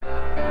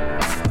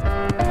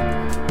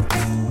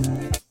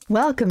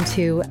Welcome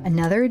to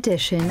another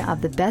edition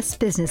of The Best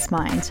Business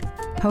Minds,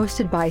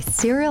 hosted by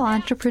serial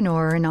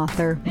entrepreneur and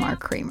author Mark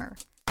Kramer.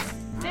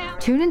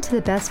 Tune into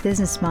The Best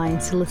Business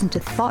Minds to listen to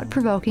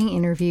thought-provoking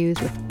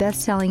interviews with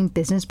best-selling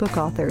business book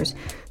authors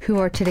who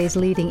are today's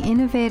leading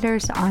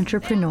innovators,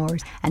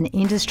 entrepreneurs, and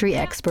industry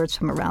experts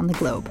from around the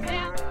globe.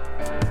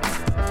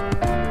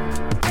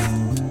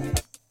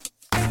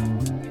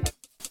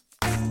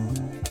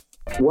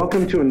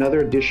 Welcome to another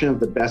edition of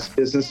The Best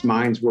Business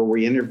Minds, where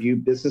we interview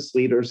business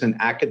leaders and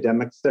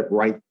academics that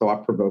write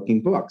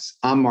thought-provoking books.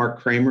 I'm Mark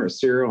Kramer, a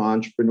serial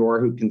entrepreneur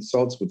who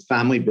consults with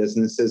family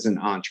businesses and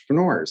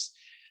entrepreneurs.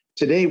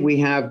 Today, we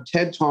have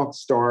TED Talk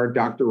star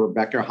Dr.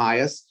 Rebecca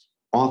Heiss,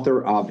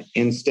 author of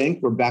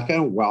Instinct.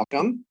 Rebecca,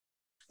 welcome.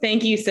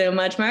 Thank you so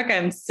much, Mark.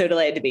 I'm so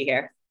delighted to be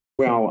here.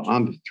 Well,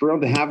 I'm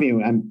thrilled to have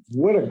you. And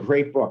what a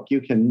great book.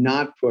 You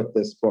cannot put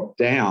this book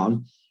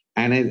down.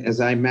 And as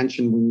I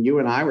mentioned, when you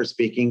and I were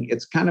speaking,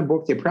 it's kind of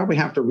book you probably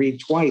have to read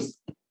twice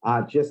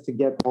just to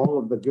get all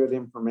of the good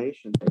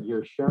information that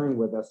you're sharing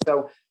with us.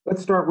 So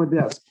let's start with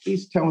this.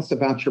 Please tell us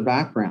about your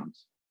background.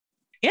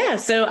 Yeah,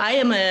 so I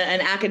am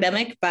an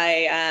academic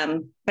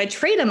by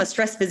trade. I'm a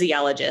stress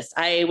physiologist.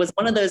 I was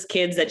one of those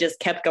kids that just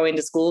kept going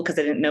to school because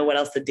I didn't know what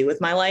else to do with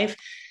my life.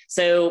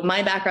 So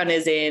my background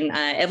is in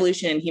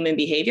evolution and human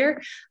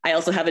behavior. I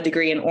also have a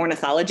degree in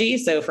ornithology.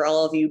 So for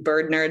all of you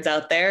bird nerds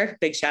out there,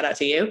 big shout out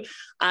to you.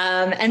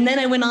 And then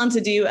I went on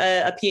to do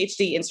a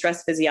PhD in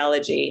stress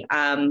physiology.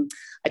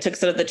 I took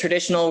sort of the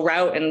traditional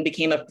route and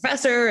became a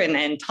professor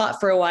and taught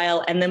for a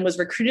while, and then was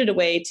recruited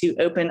away to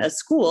open a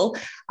school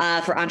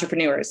for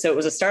entrepreneurs. So it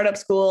was a startup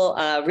school,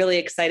 really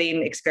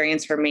exciting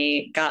experience for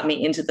me, got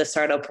me into the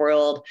startup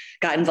world,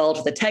 got involved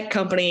with a tech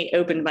company,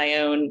 opened my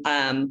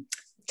own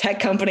tech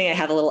company. I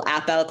have a little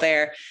app out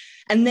there.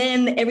 And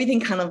then everything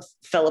kind of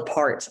fell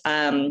apart.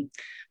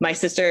 My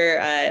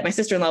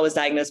sister-in-law was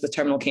diagnosed with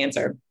terminal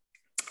cancer.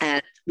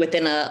 And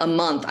within a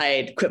month, I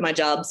had quit my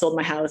job, sold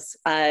my house,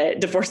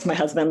 divorced my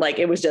husband. Like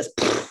it was just,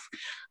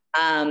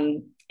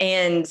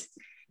 and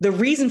the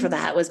reason for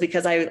that was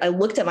because I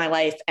looked at my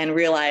life and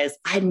realized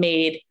I'd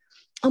made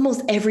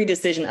almost every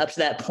decision up to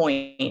that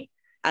point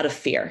out of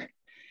fear.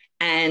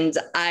 And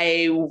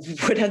I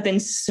would have been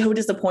so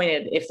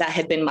disappointed if that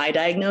had been my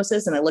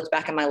diagnosis. And I looked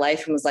back at my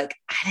life and was like,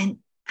 I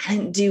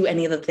didn't do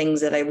any of the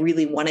things that I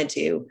really wanted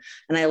to.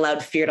 And I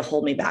allowed fear to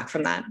hold me back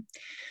from that.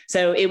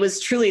 So it was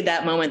truly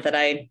that moment that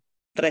I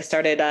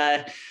started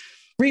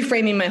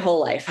reframing my whole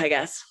life, I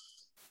guess.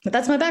 But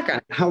that's my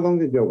background. How long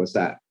ago was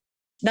that?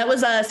 That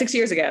was 6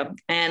 years ago.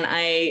 And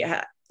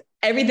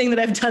everything that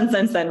I've done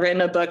since then, written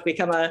a book,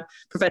 become a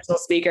professional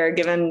speaker,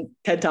 given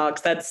TED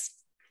Talks, that's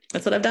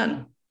what I've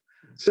done.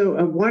 So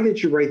why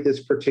did you write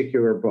this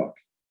particular book?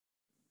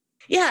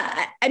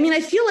 Yeah, I mean,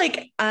 I feel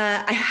like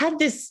I had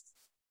this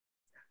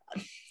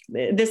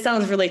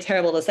sounds really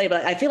terrible to say,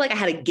 but I feel like I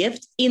had a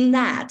gift in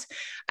that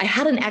I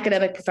had an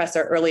academic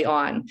professor early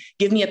on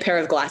give me a pair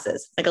of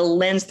glasses, like a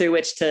lens through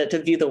which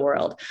to view the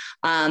world.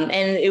 And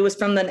it was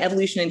from an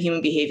evolution and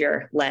human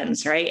behavior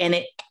lens, right?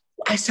 And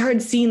I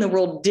started seeing the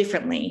world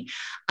differently.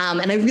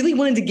 And I really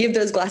wanted to give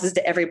those glasses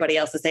to everybody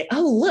else to say,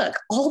 oh, look,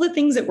 all the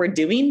things that we're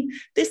doing,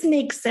 this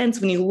makes sense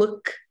when you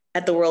look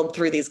at the world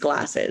through these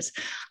glasses.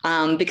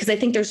 Because I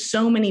think there's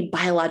so many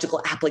biological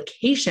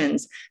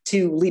applications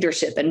to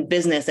leadership and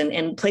business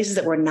and places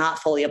that we're not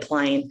fully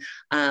applying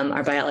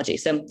our biology.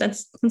 So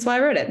that's why I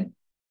wrote it.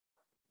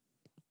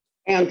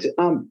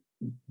 And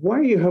what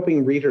are you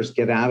hoping readers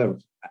get out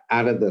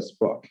of this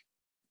book?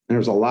 And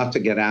there's a lot to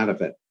get out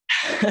of it.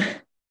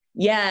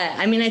 Yeah.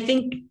 I mean, I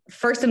think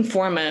first and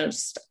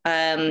foremost,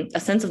 a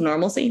sense of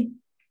normalcy.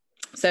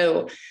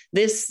 So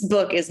this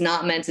book is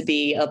not meant to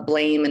be a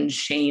blame and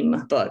shame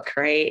book,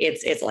 right?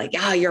 It's like,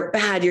 you're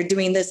bad, you're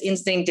doing this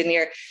instinct.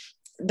 And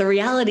the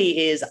reality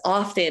is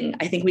often,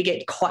 I think we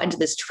get caught into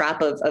this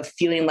trap of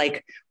feeling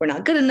like we're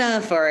not good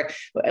enough or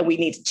we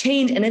need to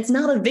change. And it's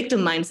not a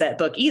victim mindset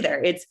book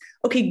either. It's,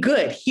 okay,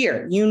 good.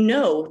 Here,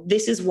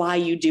 this is why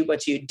you do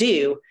what you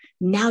do.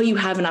 Now you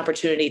have an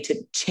opportunity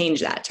to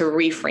change that, to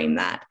reframe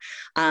that.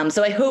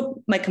 So I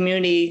hope my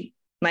community,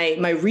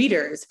 my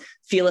readers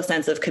feel a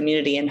sense of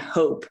community and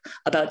hope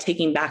about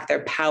taking back their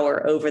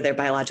power over their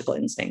biological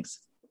instincts.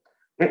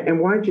 And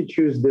why did you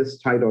choose this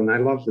title? And I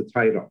love the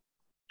title.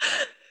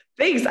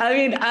 Thanks. I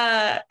mean,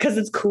 because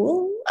it's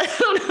cool. I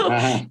don't know.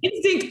 Uh-huh.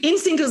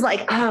 Instinct was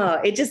like,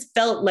 it just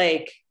felt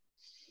like,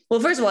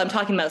 well, first of all, I'm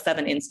talking about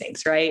 7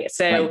 instincts, right?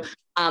 So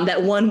right.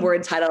 That one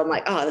word title, I'm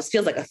like, this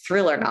feels like a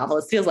thriller novel.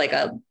 It feels like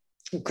a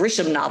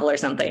Grisham novel or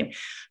something.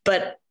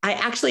 But I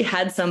actually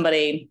had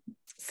somebody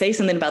say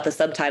something about the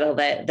subtitle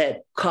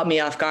that caught me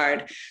off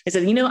guard. I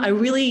said, I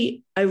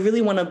really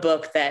want a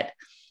book that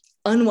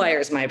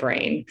unwires my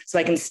brain so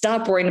I can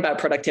stop worrying about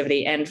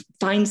productivity and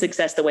find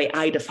success the way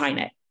I define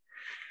it.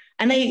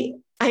 And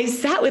I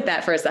sat with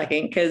that for a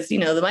second because,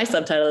 my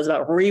subtitle is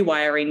about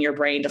rewiring your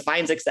brain to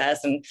find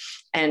success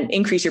and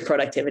increase your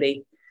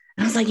productivity.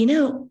 And I was like,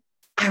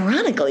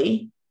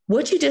 ironically,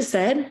 what you just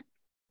said,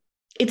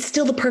 it's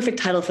still the perfect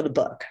title for the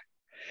book,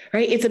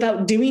 right? It's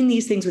about doing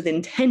these things with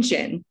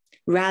intention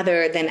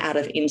rather than out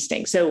of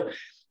instinct. So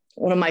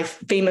one of my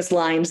famous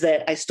lines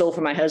that I stole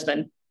from my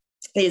husband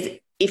is,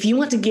 if you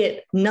want to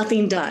get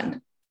nothing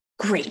done,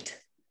 great,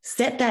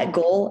 set that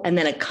goal and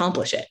then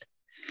accomplish it.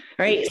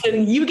 Right. So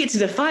you get to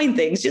define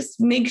things, just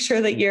make sure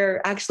that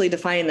you're actually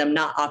defining them,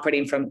 not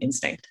operating from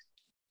instinct.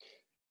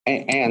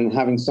 And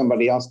having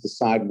somebody else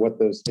decide what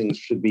those things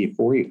should be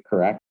for you,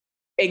 correct?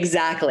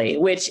 Exactly.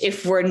 Which,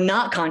 if we're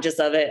not conscious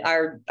of it,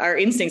 our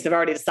instincts have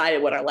already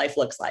decided what our life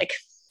looks like.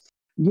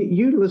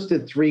 You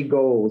listed 3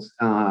 goals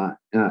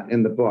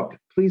in the book.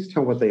 Please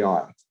tell what they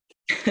are.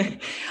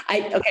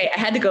 I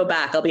had to go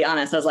back. I'll be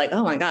honest. I was like,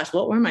 oh my gosh,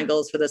 what were my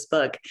goals for this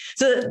book?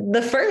 So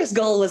the first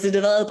goal was to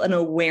develop an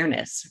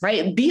awareness,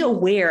 right? Be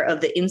aware of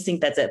the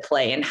instinct that's at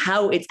play and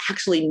how it's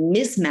actually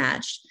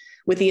mismatched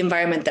with the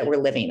environment that we're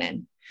living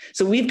in.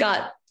 So we've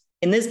got,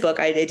 in this book,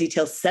 I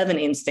detail 7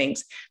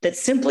 instincts that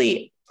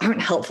simply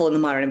aren't helpful in the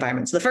modern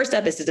environment. So the first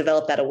step is to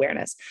develop that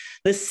awareness.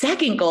 The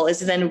second goal is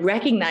to then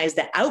recognize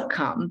the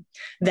outcome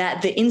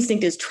that the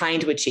instinct is trying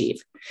to achieve.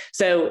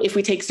 So if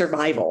we take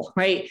survival,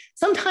 right?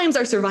 Sometimes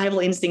our survival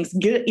instincts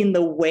get in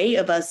the way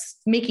of us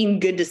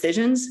making good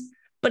decisions,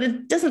 but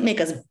it doesn't make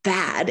us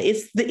bad.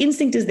 The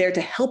instinct is there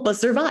to help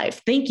us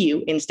survive. Thank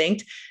you,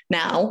 instinct.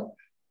 Now,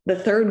 the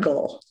third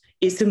goal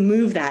is to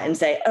move that and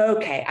say,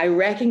 okay,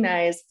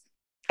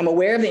 I'm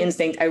aware of the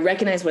instinct. I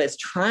recognize what it's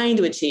trying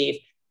to achieve.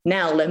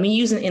 Now, let me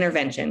use an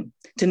intervention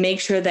to make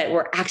sure that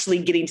we're actually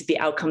getting to the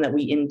outcome that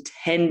we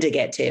intend to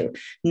get to,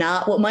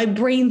 not what my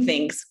brain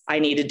thinks I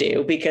need to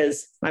do,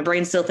 because my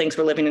brain still thinks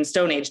we're living in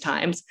Stone Age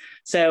times.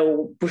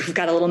 So we've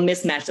got a little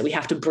mismatch that we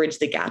have to bridge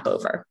the gap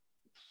over.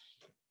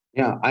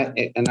 Yeah,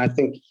 I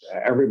think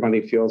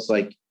everybody feels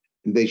like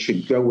they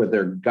should go with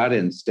their gut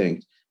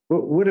instinct.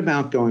 What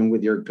about going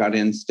with your gut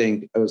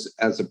instinct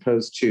as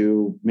opposed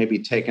to maybe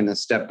taking a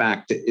step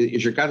back?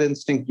 Is your gut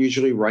instinct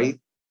usually right?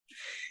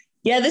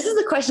 Yeah, this is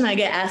a question I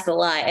get asked a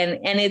lot. And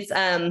it's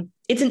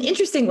an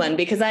interesting one,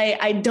 because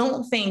I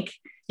don't think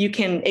you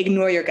can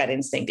ignore your gut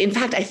instinct. In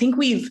fact, I think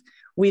we've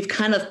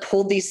kind of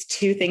pulled these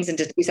 2 things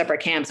into 2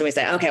 separate camps. And we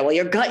say, okay, well,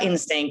 your gut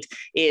instinct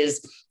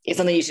is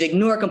something you should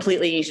ignore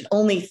completely. You should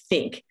only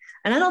think.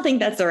 And I don't think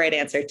that's the right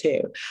answer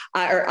too,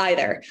 or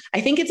either.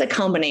 I think it's a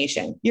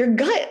combination. Your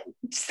gut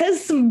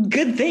says some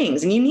good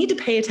things and you need to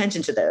pay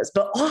attention to those.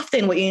 But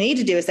often what you need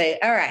to do is say,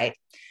 all right,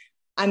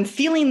 I'm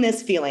feeling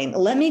this feeling.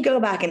 Let me go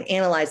back and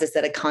analyze this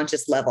at a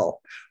conscious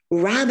level,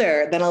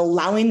 rather than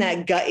allowing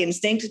that gut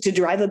instinct to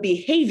drive a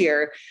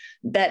behavior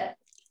that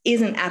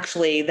isn't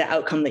actually the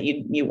outcome that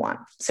you want.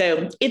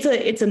 So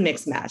it's a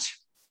mixed match.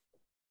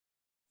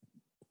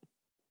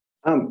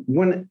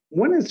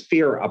 When is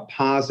fear a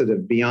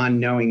positive beyond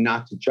knowing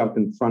not to jump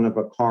in front of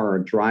a car or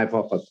drive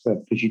off a cliff?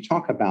 Because you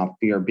talk about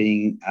fear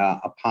being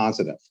a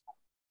positive.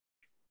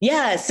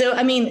 Yeah. So,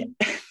 I mean,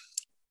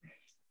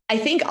 I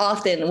think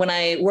often when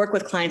I work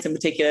with clients in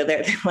particular,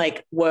 they're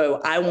like,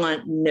 whoa, I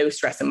want no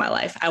stress in my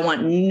life. I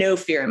want no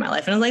fear in my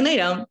life. And I'm like, no, you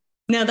don't.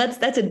 No,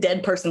 that's a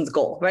dead person's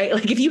goal, right?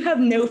 Like if you have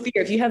no fear,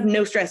 if you have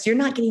no stress, you're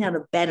not getting out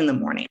of bed in the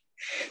morning.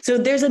 So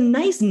there's a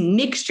nice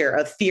mixture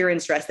of fear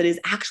and stress that is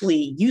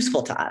actually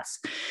useful to us.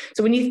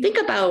 So when you think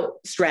about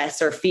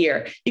stress or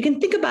fear, you can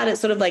think about it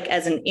sort of like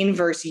as an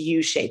inverse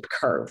U-shaped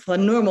curve, a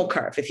normal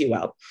curve, if you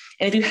will.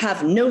 And if you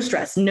have no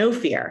stress, no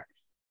fear,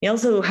 you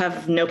also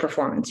have no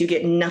performance. You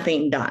get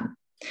nothing done.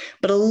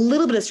 But a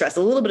little bit of stress,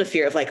 a little bit of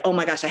fear of like, oh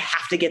my gosh, I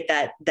have to get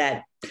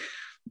that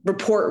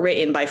report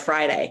written by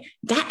Friday.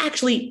 That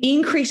actually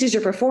increases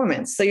your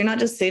performance. So you're not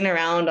just sitting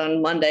around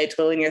on Monday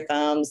twiddling your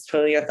thumbs,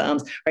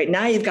 right?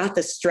 Now you've got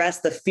the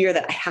stress, the fear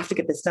that I have to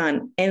get this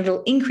done, and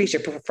it'll increase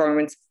your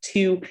performance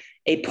to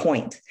a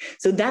point.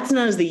 So that's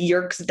known as the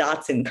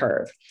Yerkes-Dodson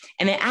curve.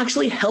 And it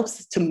actually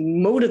helps to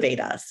motivate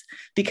us,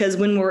 because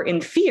when we're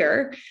in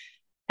fear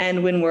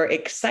and when we're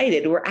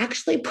excited, we're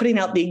actually putting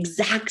out the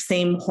exact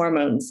same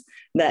hormones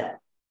that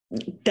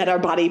our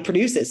body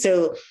produces.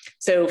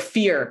 So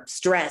fear,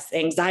 stress,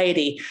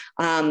 anxiety,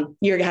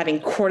 you're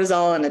having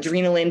cortisol and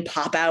adrenaline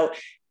pop out.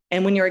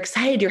 And when you're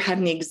excited, you're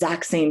having the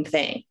exact same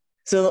thing.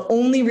 So the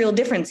only real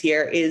difference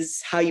here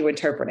is how you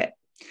interpret it.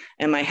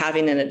 Am I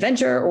having an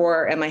adventure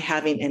or am I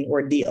having an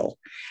ordeal?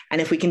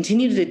 And if we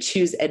continue to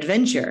choose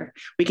adventure,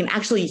 we can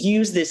actually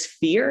use this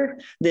fear,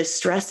 this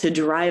stress to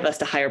drive us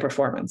to higher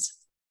performance.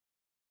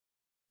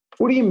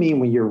 What do you mean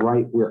when you're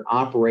right, we're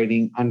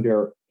operating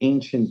under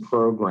ancient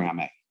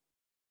programming?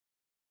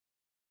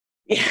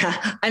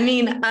 Yeah, I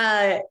mean,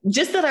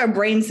 just that our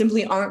brains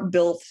simply aren't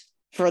built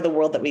for the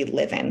world that we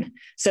live in.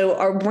 So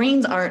our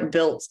brains aren't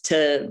built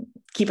to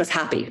keep us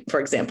happy, for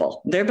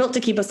example. They're built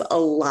to keep us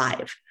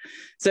alive.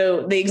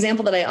 So the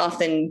example that I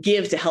often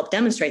give to help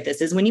demonstrate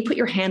this is when you put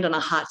your hand on a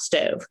hot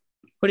stove,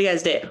 what do you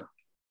guys do?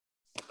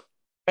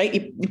 Right?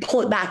 You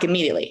pull it back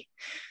immediately.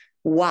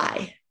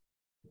 Why?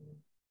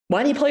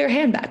 Why do you pull your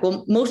hand back?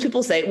 Well, most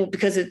people say, well,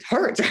 because it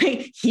hurts,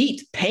 right?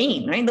 Heat,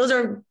 pain, right? Those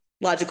are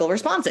logical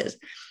responses.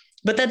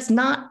 But that's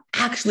not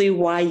actually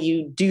why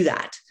you do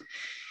that.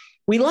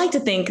 We like to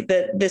think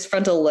that this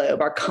frontal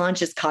lobe, our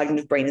conscious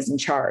cognitive brain, is in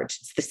charge.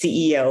 It's the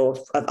CEO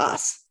of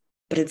us,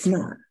 but it's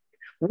not.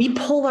 we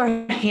pull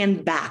our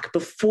hand back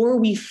before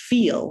we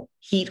feel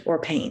heat or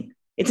pain.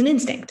 It's an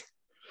instinct.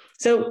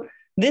 So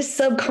this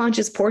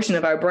subconscious portion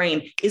of our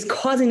brain is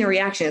causing a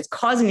reaction. It's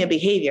causing a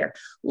behavior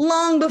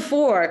long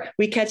before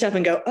we catch up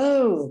and go,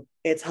 oh,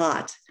 it's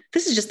hot.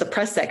 This is just the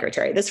press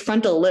secretary. This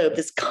frontal lobe,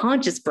 this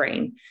conscious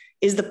brain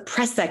is the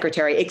press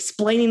secretary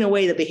explaining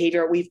away the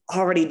behavior we've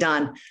already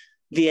done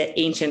via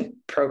ancient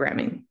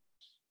programming.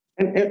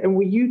 And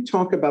when you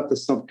talk about the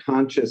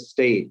subconscious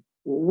state,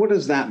 what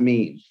does that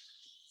mean?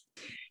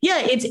 Yeah,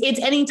 it's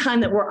any time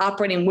that we're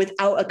operating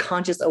without a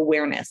conscious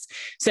awareness.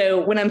 So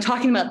when I'm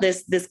talking about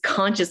this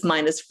conscious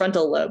mind, this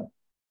frontal lobe,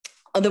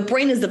 the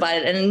brain is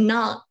divided and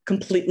not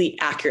completely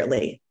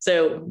accurately.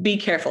 So be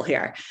careful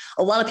here.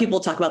 A lot of people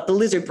talk about the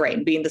lizard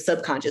brain being the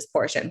subconscious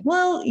portion.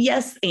 Well,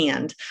 yes,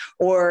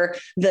 or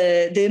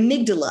the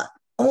amygdala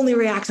only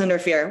reacts under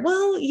fear.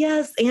 Well,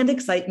 yes, and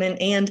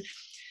excitement. And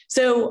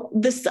so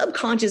the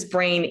subconscious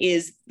brain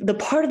is the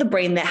part of the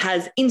brain that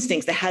has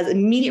instincts, that has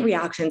immediate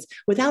reactions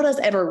without us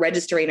ever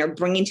registering or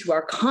bringing to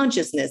our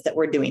consciousness that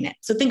we're doing it.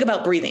 So think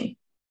about breathing.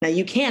 Now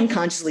you can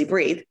consciously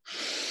breathe,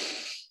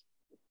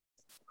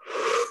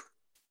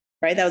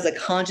 right? That was a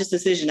conscious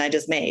decision I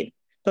just made.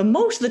 But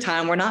most of the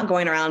time we're not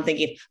going around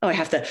thinking, oh, I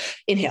have to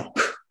inhale,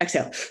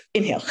 exhale,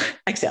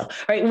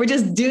 right? We're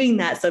just doing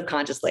that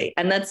subconsciously.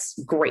 And that's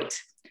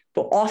great.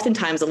 But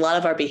oftentimes, a lot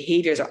of our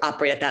behaviors are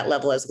operate at that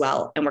level as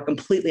well, and we're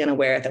completely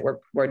unaware that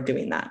we're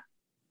doing that.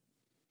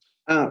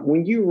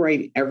 When you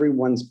write,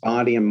 everyone's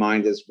body and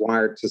mind is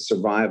wired to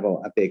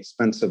survival at the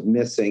expense of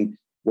missing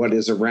what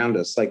is around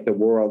us, like the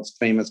world's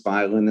famous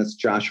violinist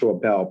Joshua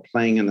Bell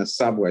playing in a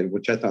subway,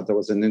 which I thought that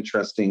was an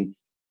interesting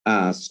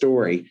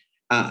story.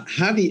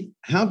 How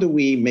do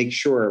we make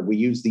sure we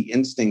use the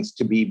instincts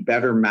to be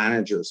better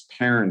managers,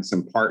 parents,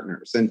 and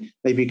partners? And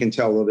maybe you can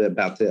tell a little bit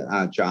about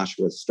the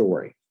Joshua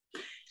story.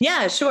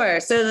 Yeah,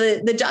 sure. So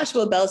the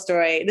Joshua Bell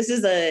story, this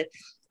is a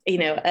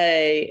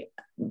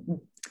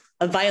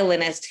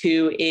violinist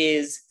who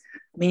is,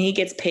 he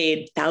gets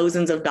paid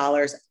thousands of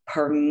dollars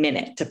per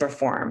minute to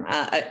perform,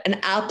 an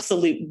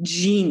absolute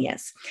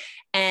genius.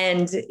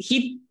 And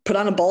he put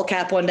on a ball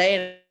cap one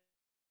day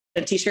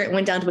and a t-shirt and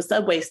went down to a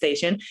subway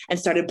station and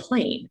started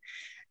playing.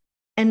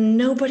 And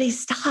nobody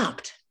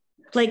stopped.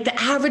 Like the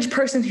average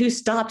person who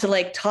stopped to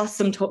like toss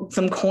some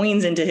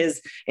coins into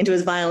his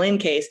violin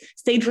case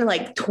stayed for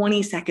like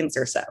 20 seconds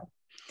or so.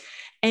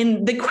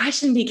 And the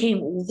question became,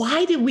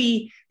 why did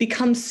we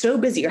become so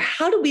busy, or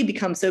how do we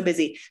become so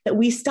busy that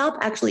we stop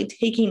actually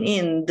taking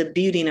in the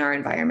beauty in our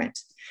environment?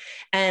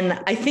 And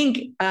I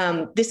think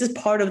this is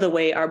part of the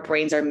way our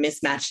brains are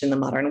mismatched in the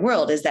modern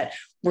world, is that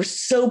we're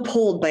so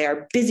pulled by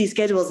our busy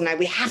schedules and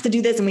we have to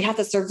do this and we have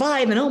to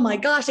survive. And oh my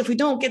gosh, if we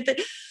don't get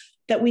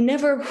that we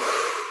never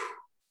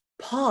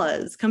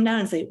pause, come down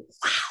and say,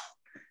 wow,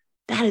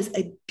 that is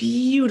a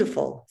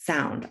beautiful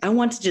sound. I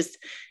want to just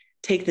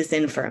take this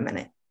in for a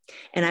minute.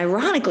 And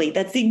ironically,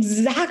 that's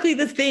exactly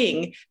the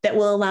thing that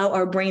will allow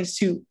our brains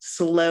to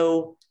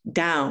slow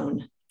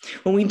down.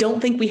 When we don't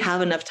think we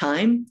have enough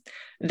time,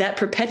 that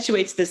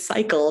perpetuates this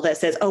cycle that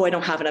says, oh, I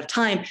don't have enough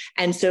time.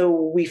 And so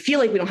we feel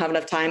like we don't have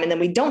enough time, and then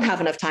we don't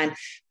have enough time.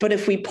 But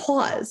if we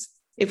pause,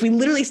 if we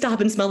literally stop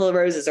and smell the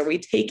roses, or we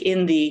take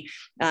in the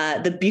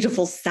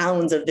beautiful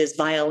sounds of this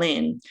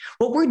violin,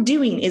 what we're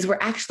doing is we're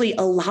actually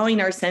allowing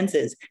our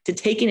senses to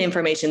take in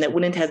information that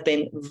wouldn't have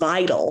been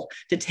vital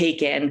to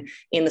take in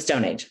the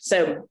Stone Age.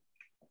 So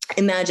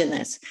imagine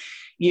this.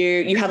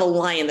 You have a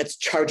lion that's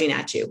charging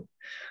at you.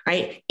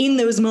 Right? In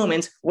those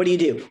moments, what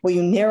do? Well,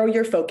 you narrow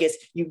your focus,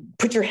 you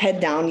put your head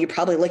down, you're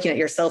probably looking at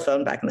your cell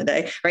phone back in the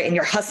day, right? And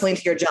you're hustling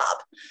to your job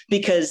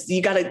because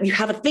you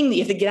have a thing that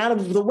you have to get out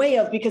of the way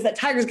of, because that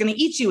tiger is going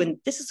to eat you. And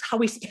this is how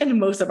we spend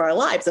most of our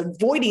lives,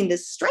 avoiding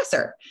this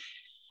stressor.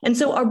 And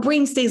so our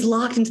brain stays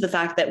locked into the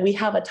fact that we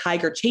have a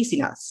tiger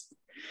chasing us.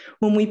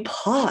 When we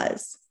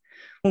pause,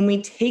 when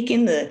we take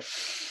in the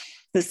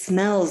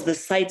smells, the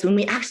sights, when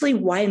we actually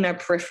widen our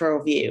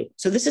peripheral view.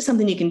 So this is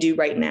something you can do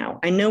right now.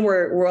 I know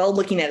we're all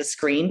looking at a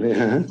screen.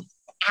 Uh-huh.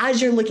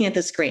 As you're looking at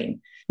the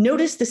screen,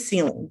 notice the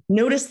ceiling,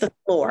 notice the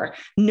floor,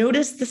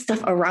 notice the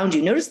stuff around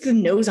you, notice the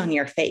nose on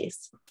your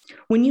face.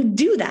 When you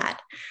do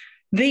that,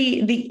 the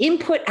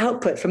input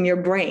output from your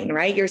brain,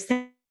 right? Your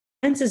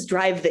senses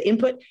drive the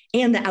input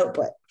and the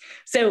output.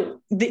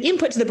 So the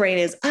input to the brain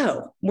is,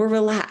 oh, we're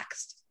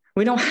relaxed.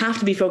 We don't have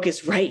to be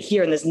focused right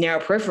here in this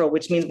narrow peripheral,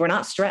 which means we're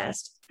not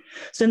stressed.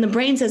 So then the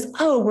brain says,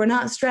 oh, we're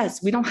not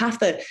stressed. We don't have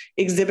to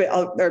exhibit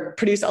or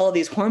produce all of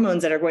these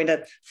hormones that are going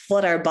to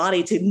flood our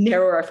body to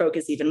narrow our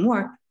focus even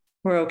more.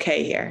 We're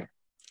okay here.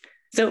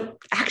 So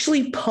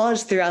actually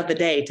pause throughout the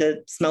day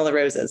to smell the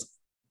roses.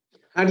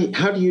 How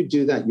do you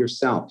do that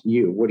yourself?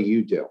 What do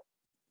you do?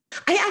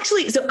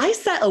 I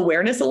set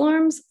awareness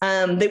alarms.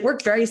 They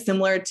work very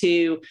similar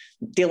to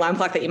the alarm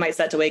clock that you might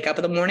set to wake up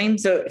in the morning.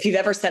 So if you've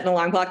ever set an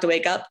alarm clock to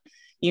wake up,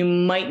 you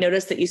might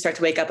notice that you start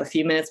to wake up a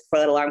few minutes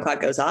before that alarm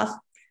clock goes off.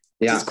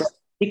 Yeah.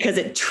 Because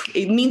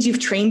it means you've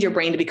trained your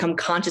brain to become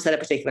conscious at a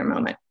particular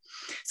moment.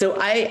 So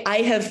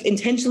I have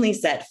intentionally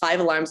set 5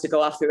 alarms to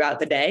go off throughout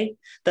the day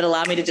that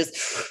allow me to just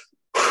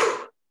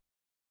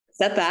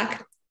step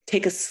back,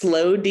 take a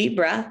slow, deep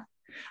breath.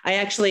 I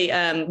actually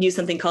use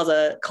something called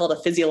a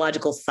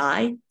physiological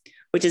sigh,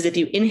 which is if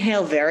you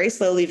inhale very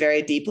slowly,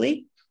 very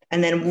deeply,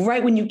 and then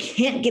right when you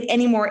can't get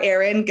any more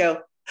air in, go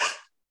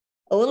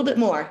a little bit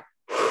more,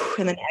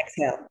 and then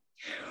exhale.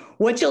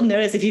 What you'll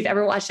notice if you've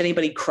ever watched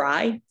anybody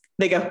cry,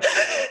 they go,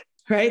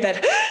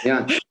 right?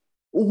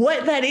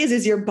 What that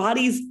is your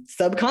body's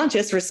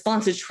subconscious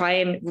response to try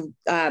and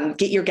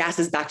get your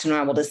gases back to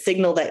normal, to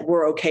signal that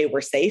we're okay,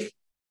 we're safe.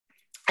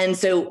 And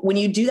so when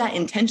you do that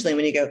intentionally,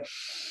 when you go,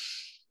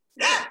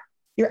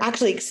 you're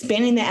actually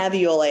expanding the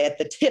alveoli at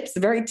the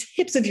very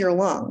tips of your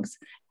lungs,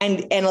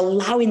 and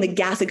allowing the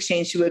gas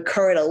exchange to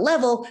occur at a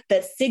level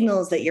that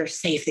signals that you're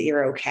safe, that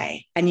you're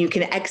okay. And you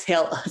can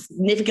exhale a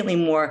significantly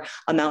more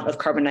amount of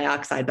carbon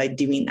dioxide by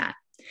doing that.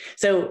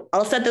 So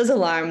I'll set those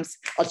alarms.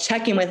 I'll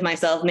check in with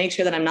myself, make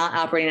sure that I'm not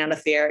operating out of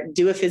fear,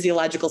 do a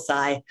physiological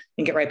sigh,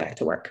 and get right back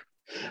to work.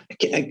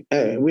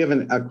 We have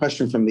a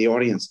question from the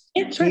audience.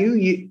 Yeah, sure.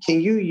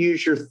 Can you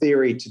use your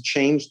theory to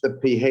change the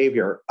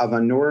behavior of a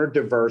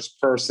neurodiverse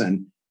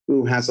person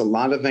who has a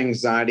lot of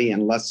anxiety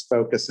and less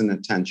focus and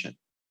attention?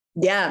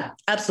 Yeah,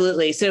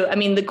 absolutely. So, I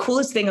mean, the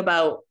coolest thing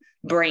about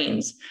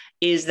brains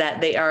is that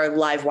they are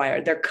live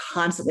wired. They're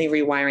constantly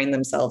rewiring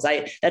themselves.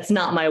 That's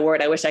not my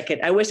word. I wish I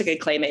could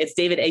claim it. It's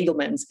David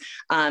Engelman's.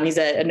 He's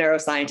a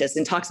neuroscientist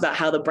and talks about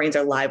how the brains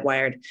are live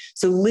wired.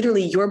 So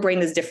literally your brain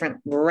is different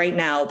right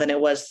now than it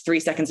was 3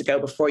 seconds ago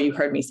before you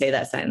heard me say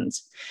that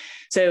sentence.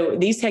 So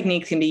these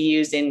techniques can be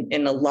used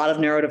in a lot of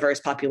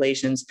neurodiverse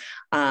populations.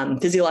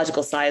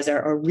 Physiological sighs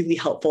are really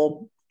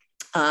helpful.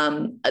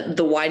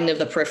 The widening of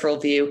the peripheral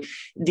view.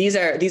 These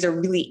are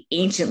really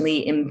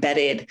anciently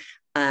embedded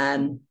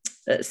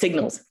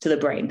signals to the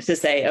brain to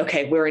say,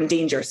 okay, we're in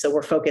danger, so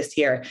we're focused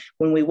here.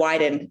 When we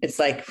widen, it's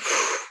like,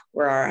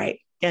 we're all right.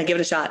 Yeah, give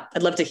it a shot.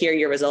 I'd love to hear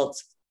your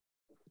results.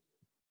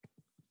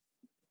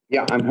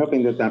 Yeah, I'm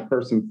hoping that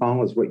person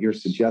follows what you're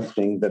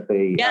suggesting that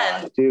they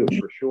do,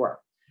 for sure.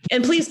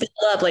 And please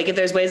follow up. Like, if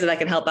there's ways that I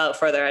can help out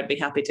further, I'd be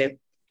happy to.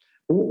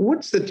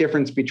 What's the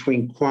difference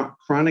between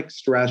chronic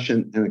stress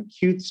and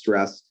acute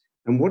stress?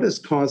 And what is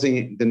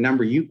causing the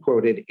number you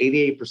quoted,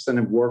 88%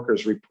 of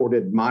workers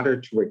reported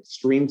moderate to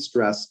extreme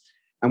stress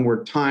and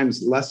were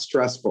times less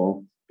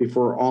stressful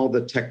before all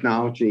the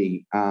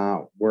technology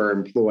were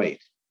employed?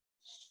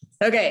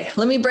 Okay,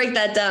 let me break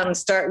that down and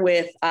start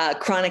with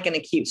chronic and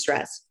acute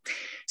stress.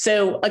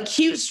 So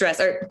acute stress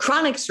or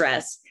chronic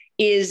stress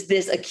is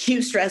this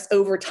acute stress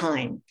over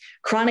time.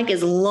 Chronic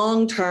is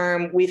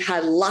long-term. We've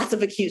had lots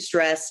of acute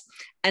stress.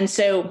 And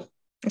so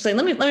actually,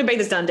 let me break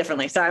this down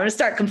differently. Sorry, I'm going to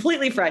start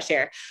completely fresh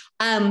here.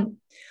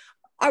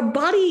 Our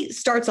body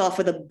starts off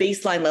with a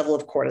baseline level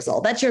of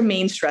cortisol. That's your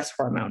main stress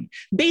hormone.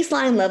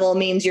 Baseline level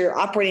means you're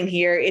operating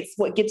here. It's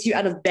what gets you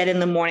out of bed in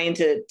the morning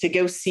to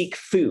go seek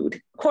food.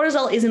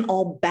 Cortisol isn't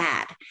all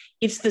bad.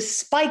 It's the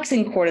spikes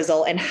in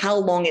cortisol and how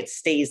long it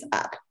stays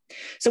up.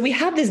 So we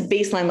have this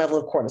baseline level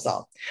of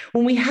cortisol.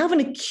 When we have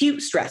an acute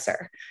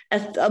stressor,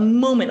 a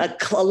moment,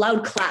 a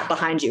loud clap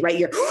behind you, right?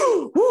 You're,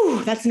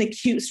 whoo, that's an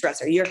acute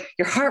stressor.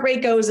 Your heart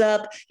rate goes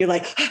up. You're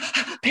like,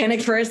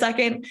 panicked for a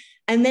second,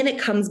 and then it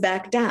comes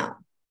back down.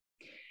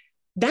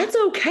 That's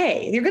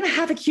okay. You're going to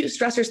have acute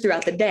stressors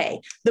throughout the day.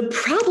 The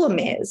problem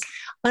is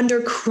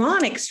under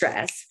chronic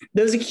stress,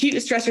 those acute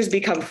stressors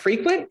become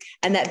frequent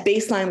and that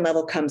baseline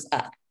level comes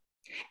up.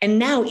 And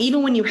now,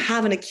 even when you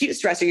have an acute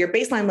stressor, your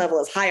baseline level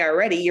is high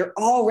already. You're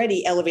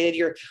already elevated.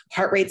 Your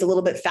heart rate's a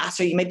little bit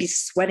faster. You might be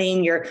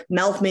sweating. Your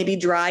mouth may be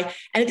dry,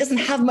 and it doesn't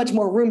have much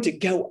more room to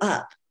go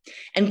up.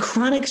 And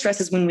chronic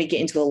stress is when we get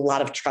into a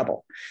lot of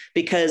trouble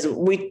because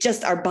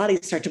our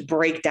bodies start to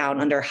break down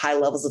under high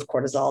levels of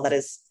cortisol that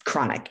is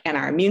chronic, and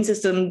our immune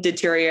system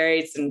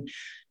deteriorates and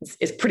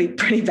it's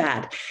pretty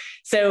bad.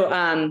 So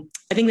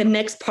I think the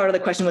next part of the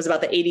question was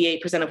about the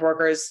 88% of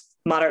workers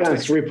moderate to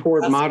extreme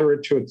report stress.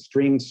 Moderate to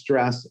extreme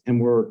stress, and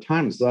were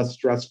times less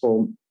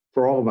stressful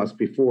for all of us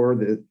before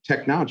the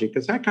technology,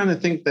 because I kind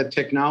of think that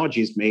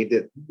technology's made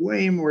it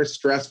way more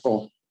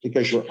stressful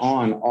because you're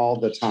on all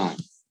the time.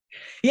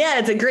 Yeah,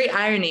 it's a great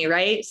irony,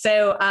 right?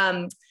 So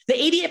the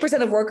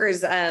 88% of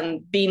workers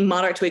being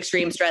moderate to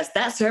extreme stress,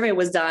 that survey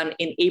was done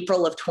in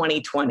April of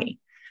 2020.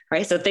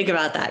 Right. So think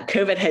about that.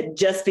 COVID had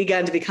just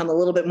begun to become a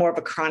little bit more of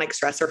a chronic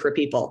stressor for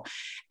people.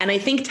 And I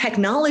think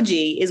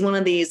technology is one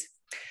of these,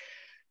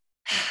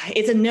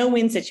 it's a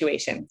no-win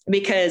situation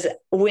because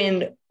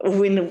when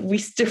we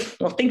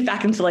think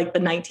back into like the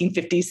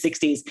 1950s,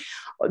 60s,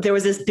 there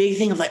was this big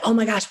thing of like, oh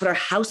my gosh, what are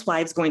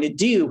housewives going to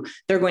do?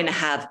 They're going to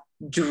have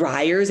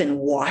dryers and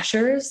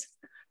washers.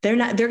 They're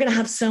going to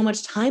have so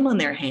much time on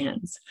their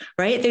hands,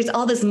 right? There's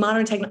all this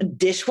modern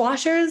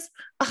dishwashers.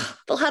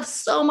 They'll have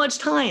so much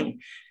time.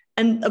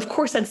 And of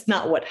course, that's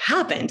not what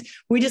happened.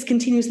 We just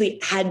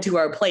continuously add to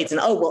our plates. And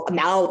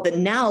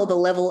now the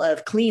level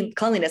of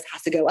cleanliness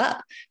has to go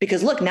up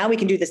because look, now we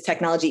can do this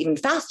technology even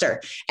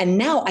faster. And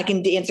now I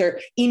can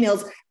answer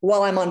emails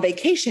while I'm on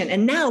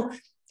vacation.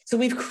 So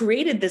we've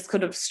created this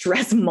kind of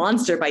stress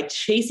monster by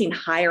chasing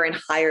higher and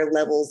higher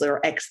levels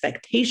or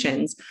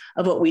expectations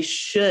of what we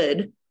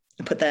should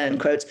I put that in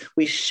quotes,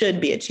 we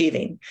should be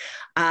achieving.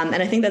 And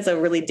I think that's a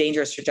really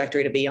dangerous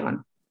trajectory to be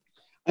on.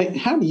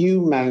 How do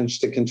you manage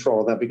to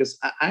control that? Because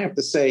I have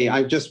to say,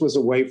 I just was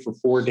away for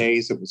 4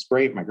 days. It was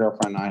great. My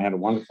girlfriend and I had a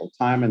wonderful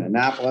time in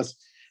Annapolis.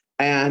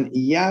 And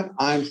yet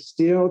I'm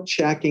still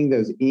checking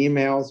those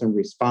emails and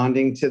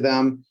responding to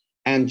them.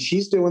 And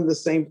she's doing the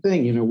same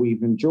thing. You know,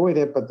 we've enjoyed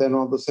it, but then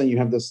all of a sudden you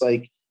have this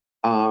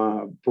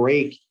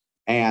break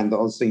and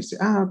those things,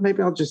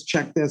 maybe I'll just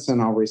check this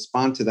and I'll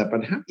respond to that.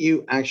 But how do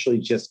you actually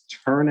just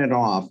turn it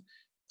off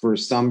for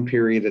some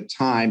period of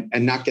time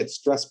and not get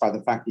stressed by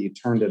the fact that you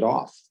turned it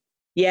off?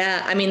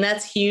 Yeah, I mean,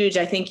 that's huge.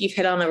 I think you've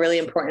hit on a really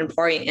important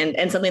point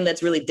and something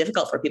that's really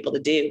difficult for people to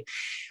do.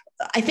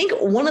 I think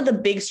one of the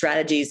big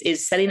strategies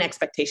is setting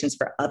expectations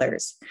for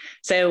others.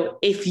 So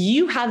if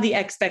you have the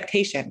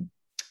expectation,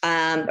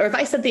 or if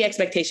I set the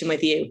expectation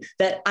with you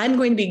that I'm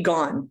going to be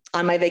gone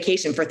on my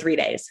vacation for 3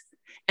 days,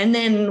 and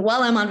then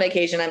while I'm on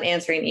vacation, I'm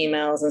answering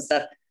emails and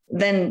stuff,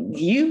 then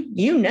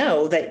you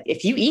know that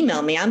if you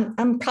email me,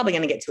 I'm probably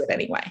going to get to it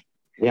anyway.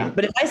 Yeah.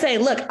 But if I say,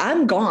 look,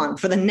 I'm gone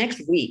for the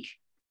next week,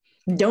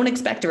 don't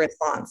expect a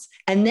response,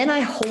 and then I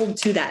hold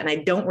to that and I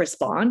don't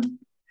respond,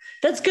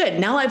 that's good.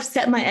 Now I've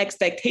set my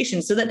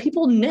expectations so that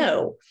people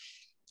know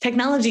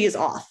technology is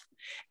off.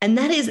 And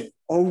that is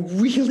a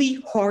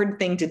really hard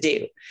thing to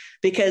do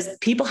because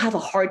people have a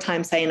hard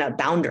time setting up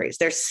boundaries.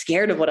 They're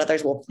scared of what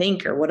others will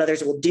think or what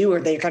others will do,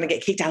 or they're going to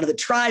get kicked out of the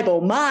tribe.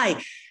 Oh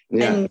my.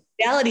 Yeah. And the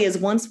reality is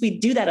once we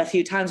do that a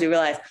few times, we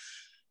realize,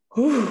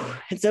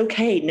 it's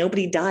okay.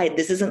 Nobody died.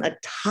 This isn't a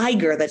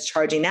tiger that's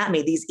charging at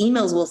me. These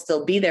emails will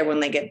still be there when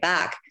they get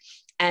back.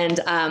 And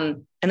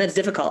that's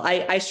difficult.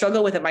 I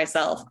struggle with it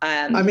myself.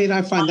 I mean,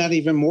 I find that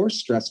even more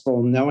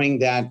stressful knowing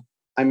that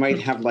I might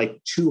have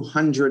like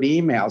 200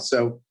 emails.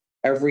 So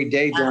every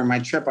day during my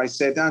trip, I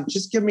said,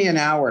 just give me an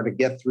hour to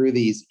get through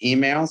these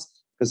emails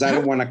because I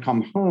don't want to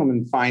come home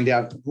and find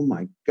out, oh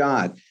my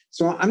God.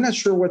 So I'm not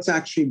sure what's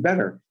actually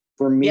better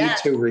for me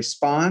to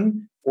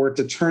respond or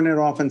to turn it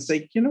off and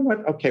say, you know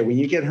what? Okay, when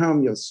you get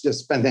home, you'll just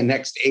spend the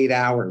next 8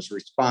 hours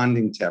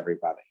responding to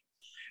everybody.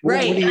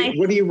 Right.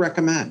 What do you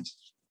recommend?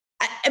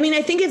 I mean,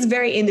 I think it's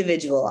very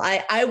individual.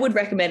 I would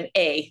recommend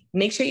A,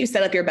 make sure you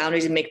set up your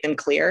boundaries and make them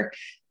clear.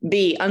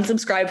 B,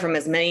 unsubscribe from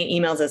as many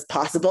emails as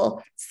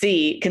possible.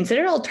 C,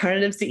 consider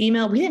alternatives to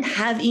email. We didn't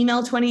have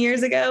email 20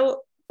 years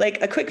ago.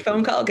 Like a quick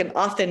phone call can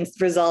often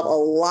resolve a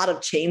lot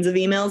of chains of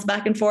emails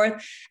back and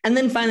forth. And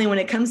then finally, when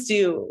it comes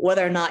to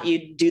whether or not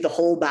you do the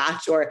whole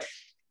batch, or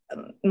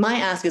my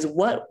ask is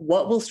what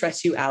will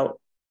stress you out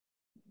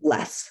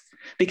less?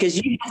 Because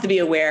you have to be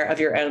aware of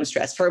your own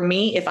stress. For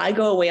me, if I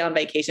go away on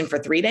vacation for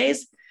 3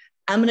 days,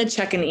 I'm going to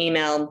check an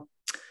email.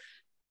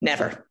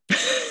 Never.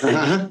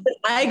 Uh-huh.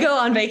 I go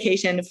on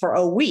vacation for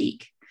a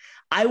week.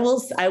 I will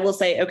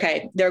say,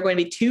 okay, there are going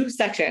to be 2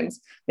 sections,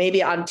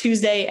 maybe on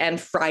Tuesday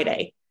and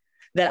Friday,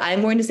 that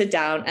I'm going to sit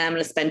down and I'm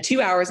going to spend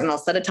 2 hours and I'll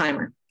set a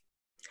timer.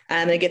 And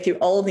I'm going to get through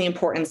all of the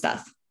important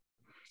stuff.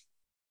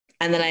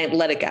 And then I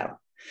let it go.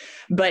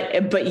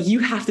 But you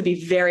have to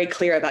be very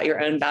clear about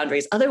your own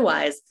boundaries.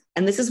 Otherwise,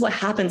 and this is what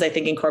happens, I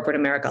think, in corporate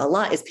America a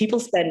lot, is people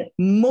spend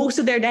most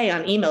of their day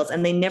on emails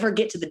and they never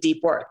get to the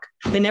deep work.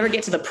 They never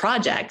get to the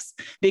projects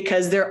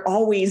because they're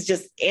always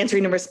just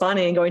answering and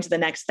responding and going to the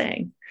next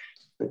thing.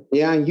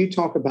 Yeah, and you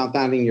talk about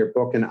that in your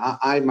book. And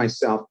I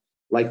myself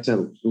like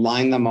to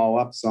line them all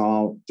up. So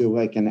I'll do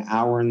like an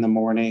hour in the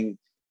morning,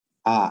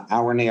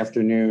 hour in the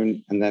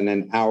afternoon, and then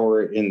an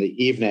hour in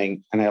the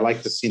evening. And I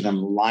like to see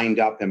them lined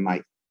up in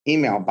my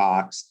email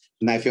box.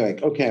 And I feel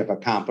like, okay, I've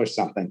accomplished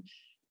something.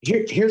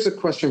 Here's a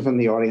question from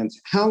the audience.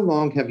 How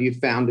long have you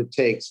found it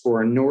takes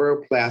for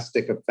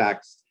neuroplastic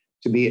effects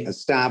to be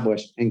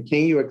established? And can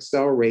you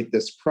accelerate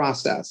this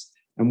process?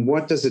 And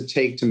what does it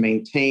take to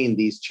maintain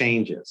these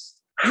changes?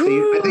 So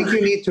I think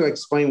you need to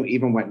explain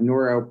what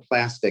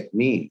neuroplastic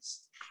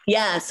means.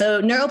 Yeah.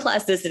 So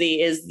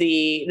neuroplasticity is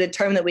the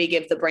term that we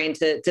give the brain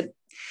to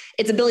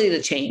its ability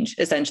to change,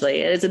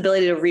 essentially, its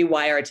ability to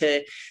rewire,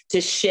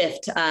 to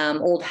shift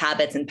old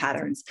habits and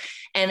patterns.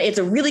 And it's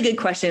a really good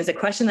question. It's a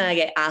question that I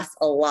get asked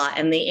a lot.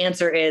 And the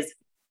answer is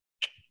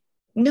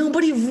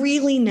nobody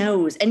really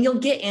knows. And you'll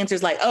get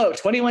answers like,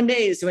 21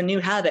 days to a new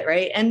habit,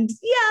 right? And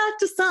yeah,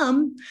 to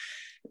some,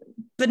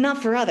 but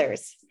not for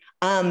others.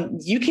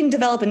 You can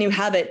develop a new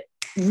habit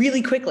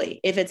really quickly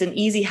if it's an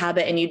easy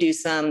habit and you do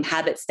some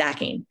habit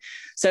stacking.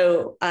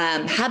 So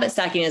habit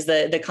stacking is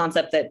the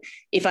concept that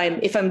if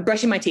I'm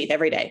brushing my teeth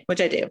every day,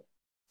 which I do,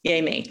 yay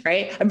me,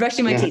 right? I'm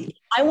brushing my teeth.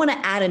 I want to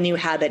add a new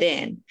habit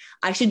in.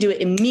 I should do it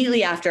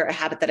immediately after a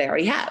habit that I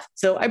already have.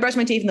 So I brush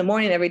my teeth in the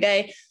morning every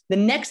day. The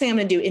next thing I'm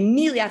going to do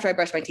immediately after I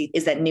brush my teeth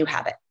is that new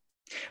habit,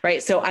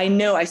 right? So I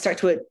know I start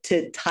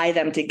to tie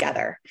them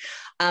together.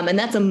 And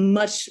that's a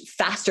much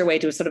faster way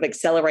to sort of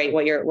accelerate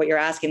what you're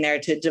asking there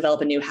to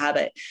develop a new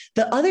habit.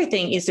 The other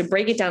thing is to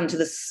break it down to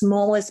the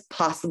smallest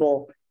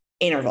possible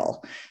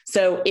interval.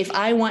 So if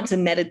I want to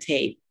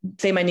meditate,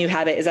 say my new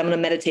habit is I'm going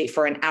to meditate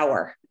for an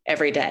hour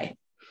every day.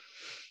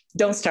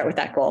 Don't start with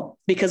that goal,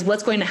 because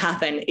what's going to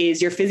happen is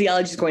your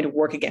physiology is going to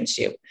work against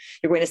you.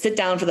 You're going to sit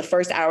down for the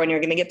first hour and you're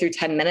going to get through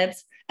 10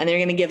 minutes. and they're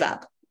going to give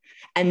up.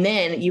 And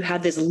then you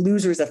have this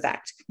loser's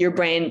effect. Your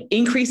brain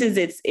increases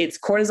its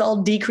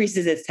cortisol,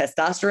 decreases its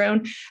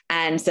testosterone,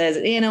 and says,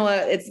 you know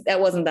what,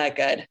 that wasn't that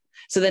good.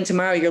 So then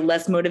tomorrow you're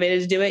less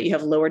motivated to do it. You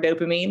have lower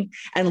dopamine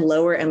and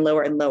lower and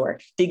lower and lower.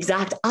 The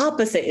exact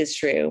opposite is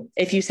true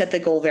if you set the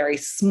goal very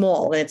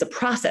small and it's a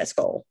process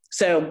goal.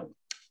 So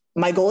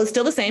my goal is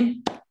still the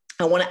same.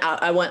 I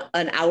want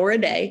an hour a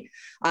day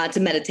to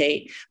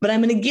meditate, but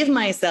I'm going to give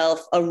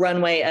myself a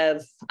runway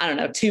of,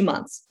 2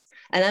 months.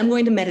 And I'm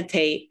going to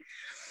meditate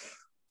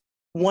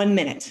 1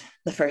 minute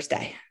the first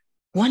day,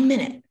 1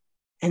 minute.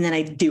 And then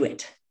I do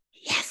it.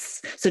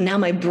 Yes. So now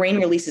my brain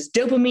releases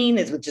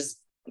dopamine, which is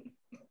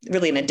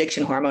really an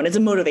addiction hormone. It's a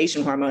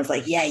motivation hormone. It's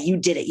like, yeah, you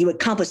did it. You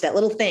accomplished that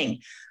little thing.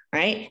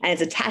 Right. And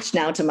it's attached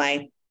now to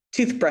my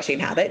toothbrushing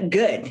habit.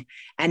 Good.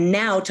 And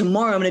now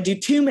tomorrow I'm going to do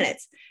 2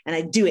 minutes, and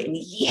I do it. And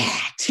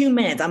 2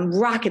 minutes, I'm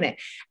rocking it.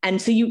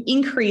 And so you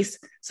increase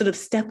sort of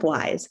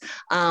stepwise.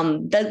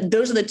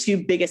 Those are the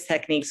two biggest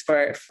techniques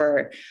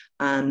for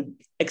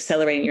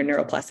accelerating your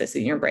neuroplasticity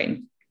in your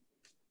brain.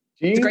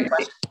 It's a great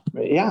question.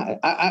 Yeah.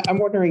 I'm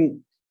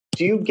wondering,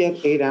 do you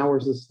get 8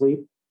 hours of sleep?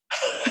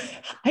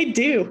 I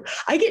do.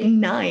 I get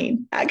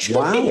 9, actually.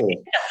 Wow.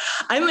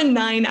 I'm a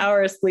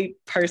 9-hour sleep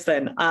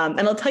person. And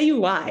I'll tell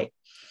you why.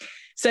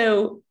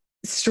 So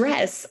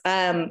stress,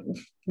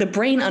 the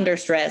brain under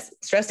stress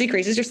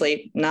decreases your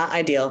sleep, not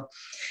ideal.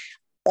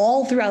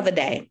 All throughout the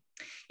day,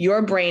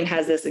 your brain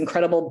has this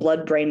incredible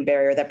blood-brain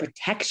barrier that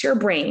protects your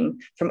brain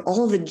from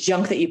all of the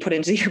junk that you put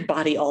into your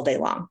body all day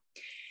long.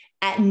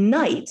 At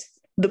night,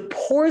 the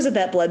pores of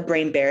that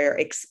blood-brain barrier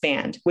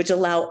expand, which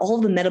allow all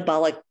the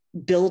metabolic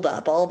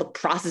buildup, all the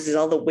processes,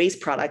 all the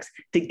waste products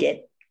to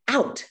get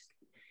out.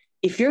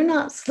 If you're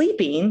not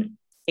sleeping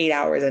 8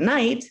 hours a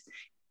night,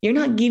 you're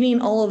not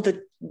giving all of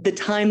the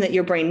time that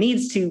your brain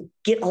needs to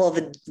get all of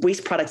the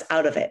waste products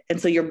out of it. And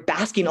so you're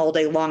basking all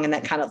day long in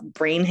that kind of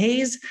brain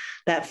haze,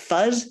 that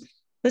fuzz.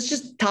 That's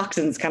just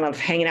toxins kind of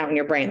hanging out in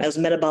your brain, those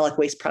metabolic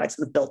waste products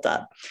that have built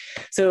up.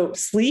 So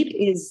sleep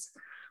is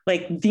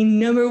like the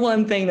number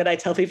one thing that I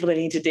tell people they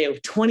need to do.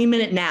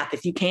 20-minute nap,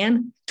 if you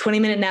can.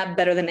 20-minute nap,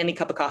 better than any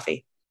cup of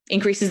coffee.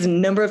 Increases the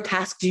number of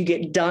tasks you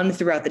get done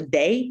throughout the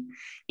day,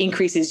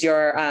 increases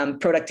your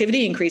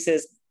productivity,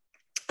 increases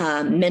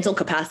mental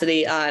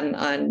capacity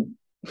on,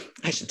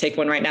 I should take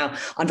one right now,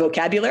 on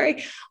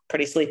vocabulary.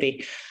 Pretty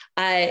sleepy.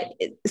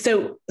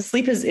 So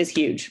sleep is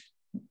huge.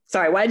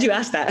 Sorry, why did you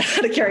ask that?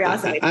 Out of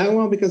curiosity.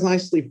 Well, because I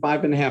sleep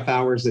 5.5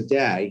 hours a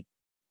day,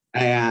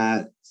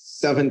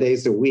 7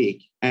 days a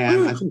week.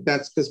 And I think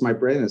that's because my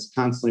brain is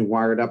constantly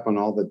wired up on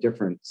all the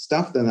different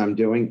stuff that I'm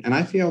doing. And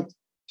I feel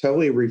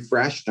totally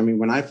refreshed. I mean,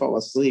 when I fall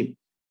asleep,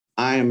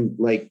 I am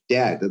like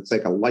dead. It's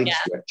like a light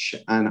switch.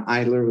 And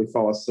I literally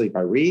fall asleep.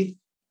 I read,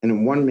 and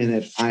in 1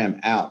 minute, I am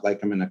out, like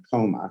I'm in a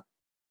coma.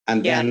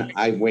 And then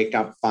I wake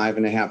up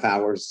 5.5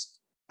 hours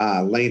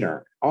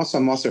later. Also,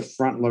 I'm also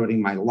front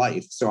loading my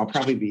life. So I'll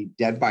probably be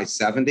dead by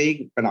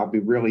 70, but I'll be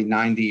really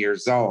 90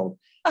 years old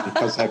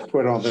because I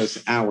put all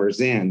those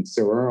hours in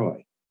so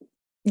early.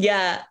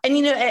 Yeah. And,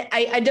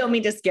 I don't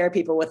mean to scare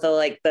people with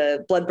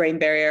the blood-brain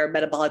barrier,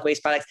 metabolic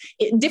waste products.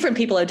 Different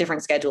people have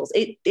different schedules.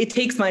 It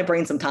takes my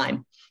brain some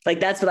time. Like,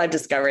 that's what I've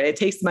discovered. It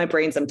takes my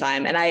brain some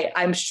time. And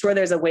I'm sure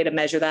there's a way to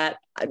measure that.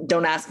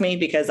 Don't ask me,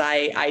 because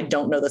I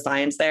don't know the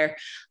science there.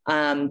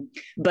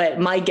 But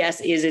my guess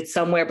is it's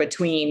somewhere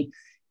between,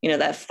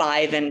 that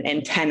 5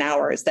 and 10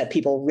 hours that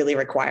people really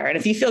require. And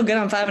if you feel good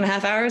on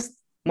 5.5 hours,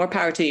 more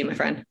power to you, my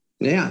friend.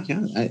 Yeah.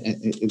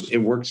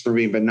 It works for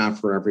me, but not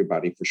for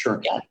everybody, for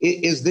sure. Yeah.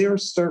 Is there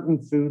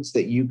certain foods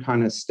that you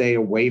kind of stay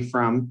away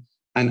from?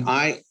 And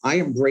I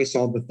embrace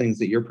all the things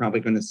that you're probably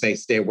going to say,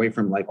 stay away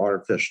from, like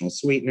artificial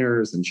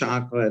sweeteners and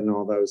chocolate and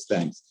all those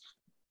things.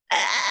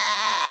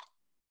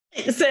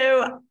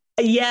 So,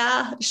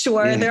 yeah,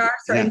 sure. Yeah, there are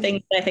certain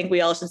things that I think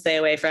we all should stay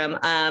away from.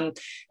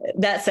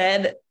 That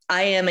said,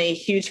 I am a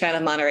huge fan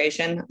of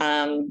moderation,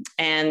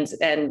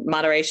 and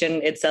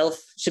moderation itself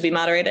should be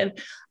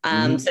moderated.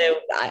 So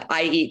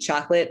I eat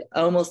chocolate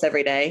almost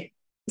every day,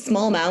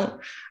 small amount,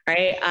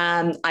 right?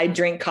 I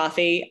drink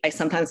coffee. I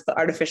sometimes put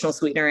artificial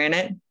sweetener in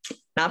it.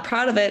 Not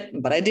proud of it,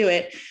 but I do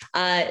it.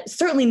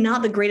 Certainly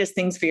not the greatest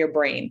things for your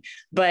brain,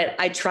 but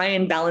I try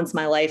and balance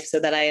my life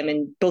so that I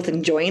am both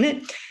enjoying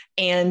it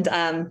and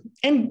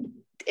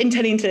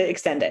intending to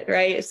extend it,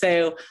 right?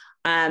 So,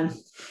 I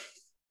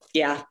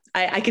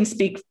can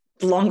speak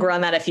longer on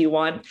that if you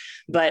want,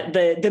 but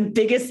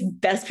the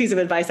best piece of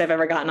advice I've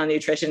ever gotten on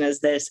nutrition is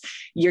this: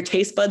 your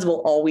taste buds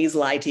will always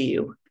lie to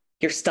you.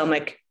 Your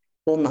stomach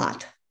will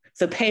not.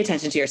 So pay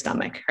attention to your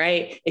stomach,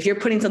 right? If you're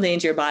putting something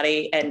into your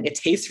body and it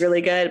tastes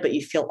really good, but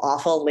you feel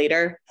awful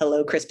later,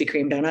 hello, Krispy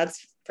Kreme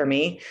donuts for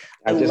me.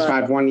 I just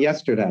had one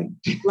yesterday.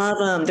 Love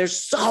them. They're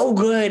so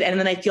good. And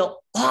then I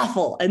feel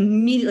awful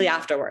immediately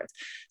afterwards.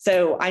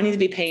 So I need to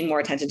be paying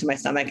more attention to my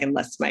stomach and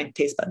less to my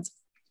taste buds.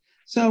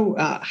 So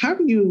how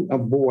do you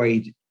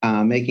avoid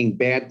making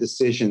bad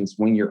decisions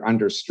when you're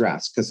under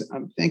stress? Because I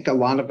think a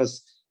lot of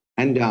us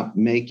end up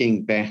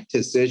making bad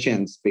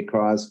decisions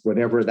because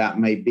whatever that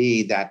may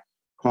be that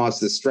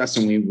causes stress,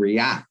 and we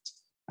react.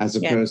 as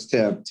opposed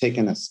to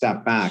taking a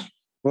step back.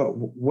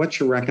 What's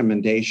your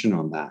recommendation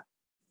on that?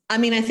 I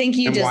mean, I think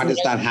why does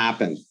that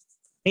happen?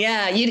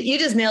 Yeah, you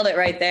just nailed it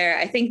right there.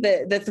 I think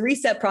the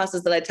 3-step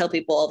process that I tell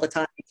people all the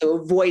time to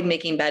avoid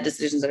making bad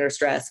decisions under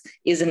stress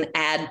is an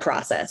ADD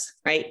process,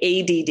 right?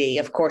 ADD,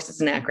 of course,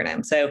 it's an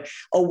acronym. So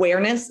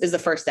awareness is the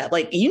first step.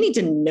 Like, you need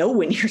to know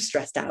when you're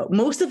stressed out.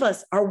 Most of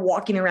us are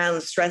walking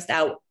around stressed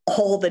out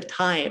all the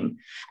time.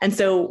 And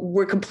so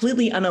we're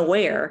completely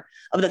unaware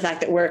of the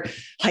fact that we're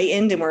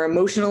heightened and we're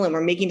emotional and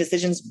we're making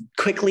decisions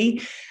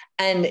quickly.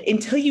 And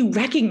until you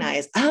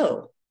recognize,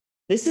 oh,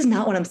 this is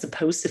not what I'm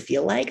supposed to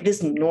feel like,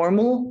 this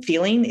normal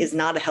feeling is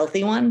not a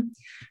healthy one,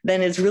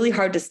 then it's really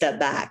hard to step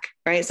back,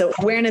 right? So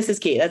awareness is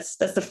key. That's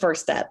the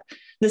first step.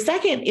 The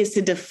second is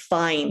to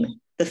define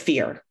the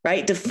fear,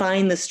 right?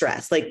 Define the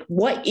stress. Like,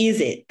 what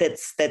is it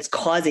that's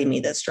causing me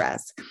the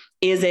stress?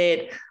 Is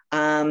it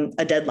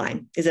a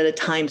deadline? Is it a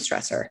time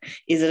stressor?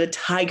 Is it a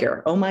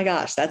tiger? Oh my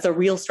gosh, that's a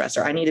real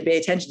stressor. I need to pay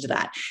attention to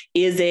that.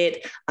 Is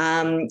it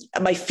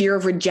my fear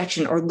of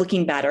rejection or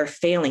looking bad or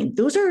failing?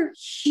 Those are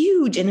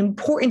huge and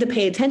important to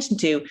pay attention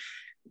to,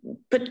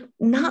 but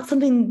not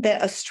something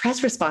that a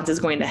stress response is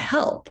going to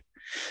help.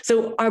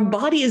 So our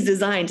body is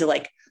designed to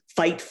like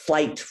fight,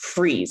 flight,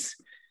 freeze,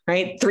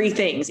 right? 3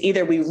 things.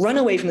 Either we run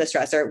away from the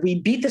stressor, we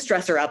beat the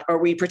stressor up, or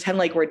we pretend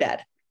like we're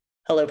dead.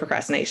 Hello,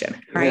 procrastination,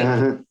 right?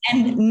 Yeah.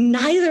 And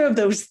neither of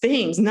those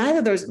things, none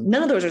of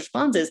those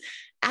responses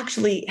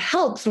actually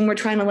helps when we're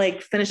trying to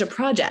like finish a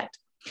project.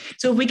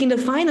 So if we can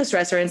define the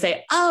stressor and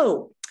say,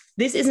 oh,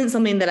 this isn't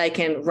something that I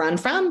can run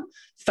from,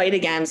 fight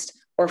against,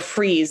 or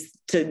freeze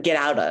to get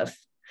out of.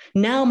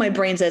 Now my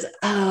brain says,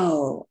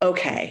 oh,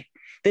 okay,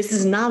 this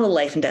is not a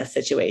life and death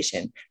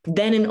situation.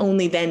 Then and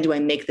only then do I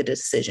make the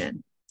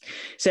decision.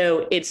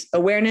 So it's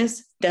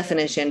awareness,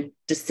 definition,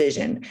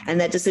 decision. And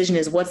that decision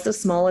is, what's the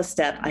smallest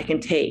step I can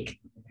take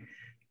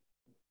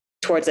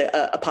towards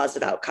a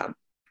positive outcome?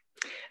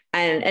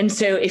 And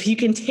so if you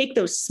can take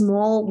those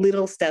small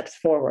little steps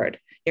forward,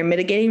 you're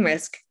mitigating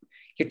risk,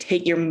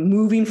 you're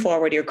moving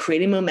forward, you're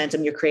creating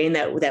momentum, you're creating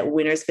that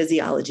winner's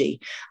physiology.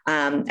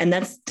 And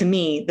that's, to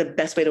me, the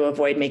best way to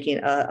avoid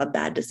making a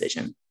bad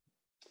decision.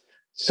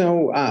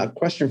 So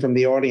question from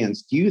the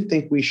audience, do you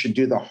think we should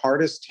do the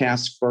hardest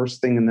task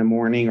first thing in the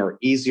morning or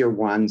easier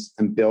ones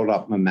and build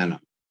up momentum?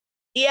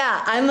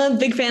 Yeah, I'm a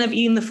big fan of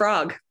eating the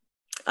frog.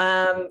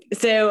 And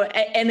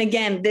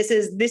again, this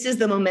is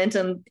the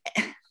momentum.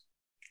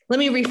 Let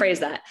me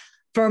rephrase that.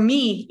 For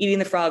me, eating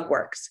the frog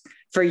works.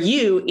 For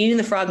you, eating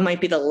the frog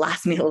might be the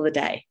last meal of the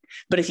day.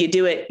 But if you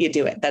do it, you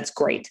do it. That's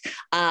great.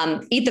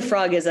 Eat the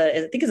frog is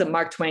I think is a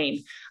Mark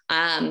Twain,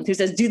 who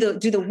says, do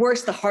the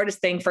worst, the hardest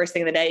thing first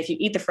thing of the day. If you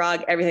eat the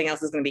frog, everything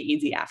else is going to be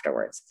easy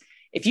afterwards.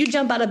 If you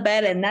jump out of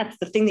bed and that's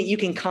the thing that you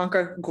can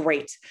conquer,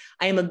 great.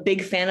 I am a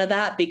big fan of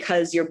that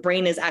because your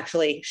brain is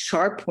actually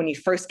sharp when you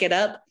first get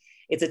up.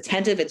 It's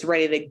attentive, it's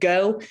ready to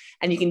go.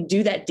 And you can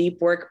do that deep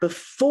work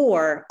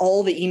before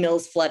all the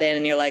emails flood in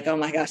and you're like, oh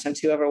my gosh, I'm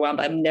too overwhelmed.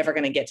 I'm never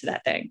going to get to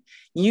that thing.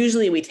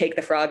 Usually we take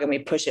the frog and we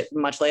push it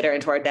much later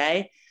into our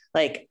day.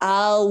 Like,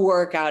 I'll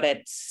work out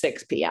at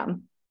 6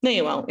 p.m. No,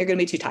 you won't. You're going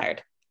to be too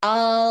tired.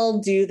 I'll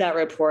do that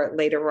report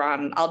later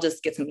on. I'll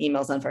just get some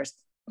emails done first.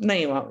 No,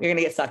 you won't. You're going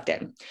to get sucked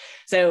in.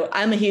 So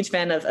I'm a huge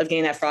fan of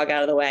getting that frog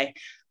out of the way.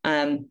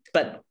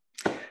 But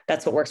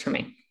that's what works for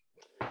me.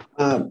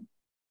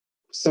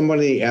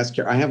 Somebody asked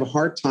here, I have a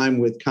hard time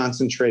with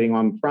concentrating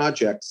on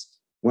projects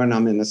when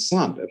I'm in a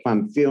slump. If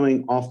I'm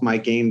feeling off my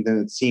game, then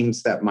it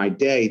seems that my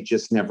day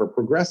just never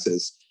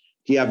progresses.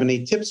 Do you have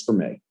any tips for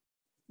me?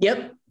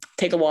 Yep.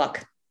 Take a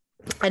walk.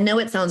 I know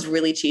it sounds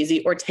really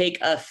cheesy, or take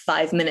a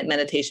 5-minute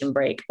meditation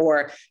break,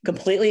 or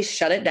completely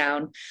shut it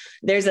down.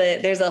 There's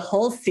a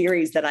whole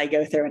series that I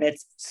go through and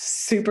it's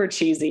super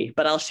cheesy,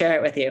 but I'll share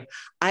it with you.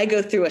 I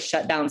go through a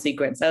shutdown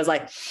sequence. I was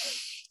like,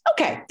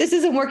 okay, this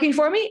isn't working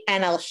for me,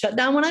 and I'll shut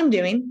down what I'm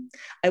doing.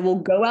 I will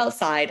go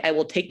outside. I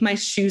will take my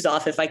shoes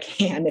off if I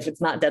can, if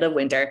it's not dead of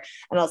winter,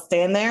 and I'll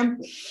stand there.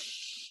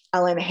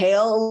 I'll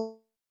inhale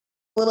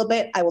a little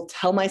bit. I will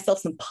tell myself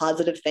some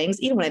positive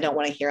things, even when I don't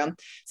want to hear them.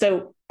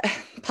 So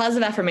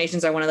positive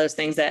affirmations are one of those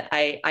things that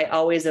I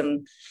always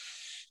am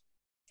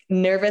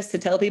nervous to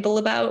tell people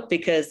about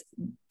because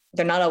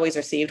they're not always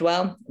received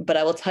well, but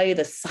I will tell you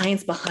the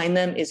science behind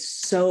them is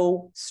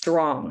so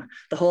strong.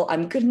 The whole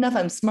I'm good enough,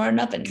 I'm smart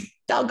enough, and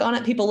doggone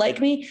it, people like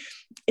me.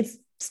 It's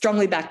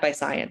strongly backed by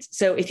science.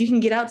 So if you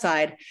can get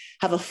outside,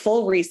 have a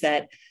full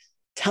reset,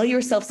 tell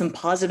yourself some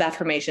positive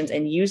affirmations,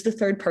 and use the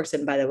third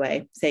person, by the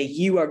way, say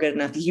you are good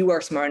enough, you are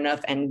smart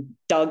enough, and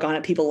doggone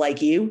it, people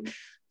like you.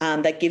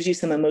 That gives you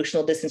some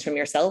emotional distance from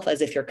yourself,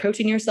 as if you're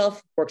coaching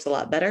yourself, works a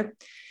lot better.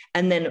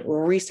 And then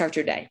restart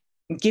your day.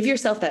 Give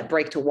yourself that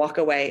break to walk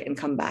away and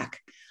come back.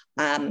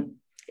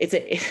 It's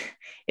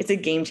a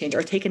game changer.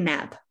 Or take a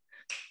nap.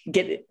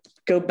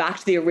 Go back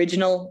to the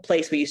original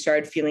place where you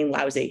started feeling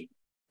lousy.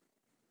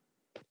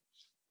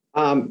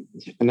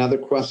 Another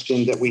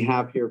question that we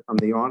have here from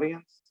the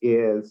audience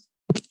is,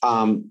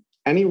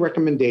 Any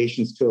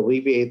recommendations to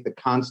alleviate the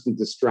constant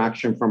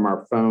distraction from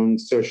our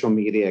phones, social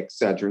media, et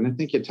cetera? And I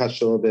think you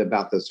touched a little bit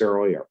about this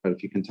earlier, but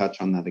if you can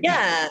touch on that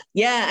again.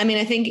 Yeah. I mean,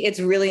 I think it's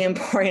really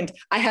important.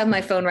 I have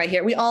my phone right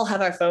here. We all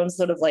have our phones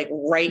sort of like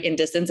right in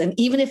distance. And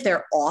even if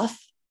they're off,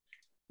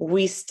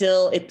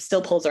 it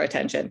still pulls our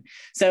attention.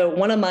 So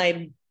one of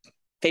my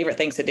favorite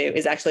things to do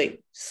is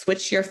actually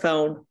switch your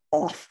phone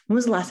off. When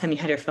was the last time you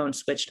had your phone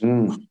switched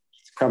off?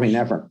 Probably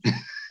never.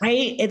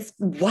 Right? It's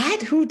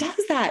what? Who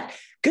does that?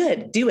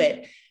 Good. Do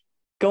it.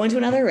 Go into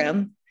another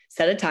room,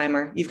 set a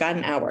timer. You've got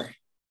an hour.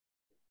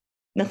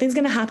 Nothing's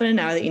going to happen in an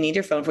hour that you need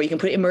your phone for. You can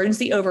put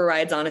emergency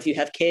overrides on if you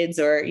have kids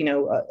or,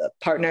 a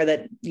partner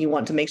that you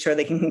want to make sure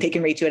they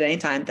can reach you at any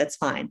time. That's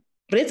fine.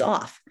 But it's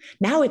off.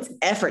 Now it's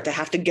effort to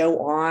have to go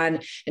on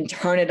and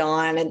turn it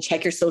on and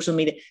check your social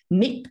media.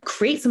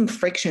 Create some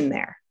friction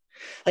there.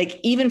 Like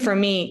even for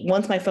me,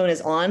 once my phone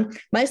is on,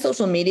 my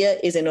social media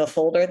is in a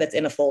folder that's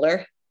in a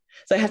folder.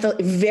 So I have to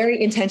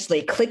very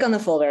intentionally click on the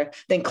folder,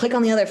 then click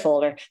on the other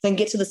folder, then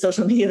get to the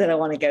social media that I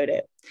want to go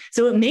to.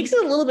 So it makes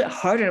it a little bit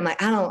harder. I'm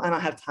like, I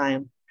don't have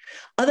time.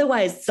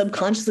 Otherwise,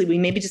 subconsciously, we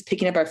may be just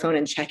picking up our phone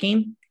and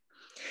checking.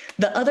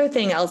 The other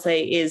thing I'll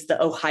say is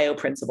the Ohio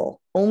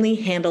principle: only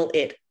handle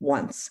it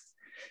once.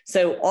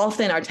 So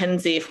often our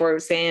tendency, if we're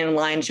staying in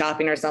line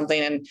shopping or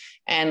something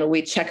and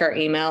we check our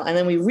email and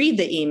then we read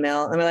the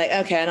email and we're like,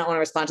 okay, I don't want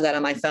to respond to that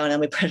on my phone,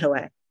 and we put it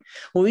away.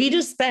 Well, you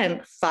just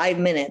spent 5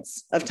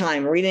 minutes of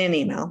time reading an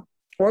email,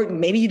 or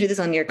maybe you do this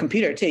on your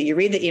computer too. You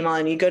read the email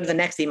and you go to the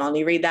next email and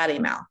you read that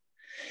email.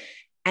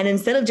 And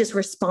instead of just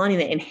responding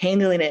it and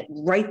handling it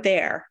right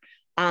there,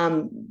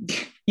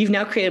 you've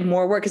now created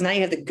more work because now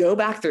you have to go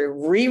back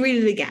through,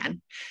 reread it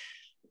again.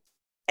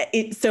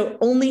 So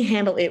only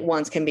handle it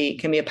once can be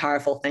a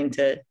powerful thing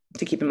to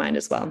keep in mind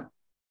as well.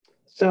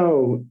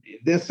 So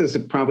this is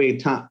probably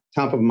top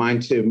of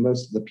mind to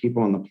most of the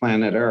people on the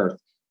planet Earth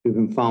who've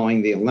been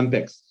following the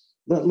Olympics.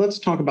 Let's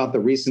talk about the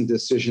recent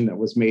decision that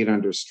was made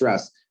under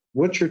stress.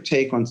 What's your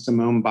take on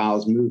Simone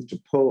Biles' move to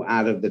pull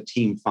out of the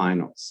team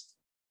finals?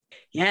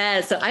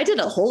 Yeah, so I did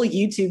a whole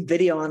YouTube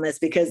video on this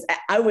because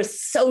I was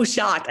so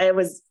shocked. I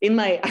was in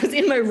my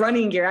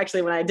running gear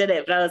actually when I did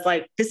it, but I was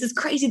like, this is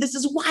crazy. This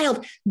is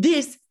wild.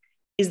 This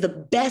is the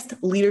best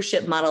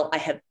leadership model I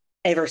have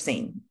ever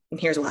seen. And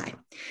here's why.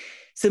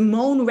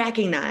 Simone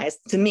recognized,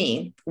 to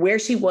me, where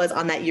she was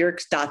on that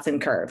Yerkes-Dodson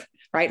curve.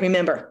 Right?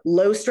 Remember,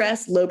 low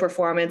stress, low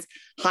performance,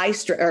 high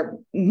stress, or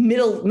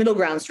middle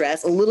ground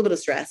stress, a little bit of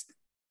stress,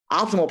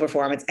 optimal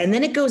performance. And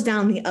then it goes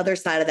down the other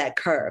side of that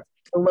curve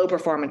to low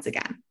performance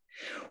again.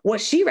 What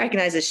she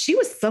recognizes, she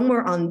was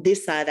somewhere on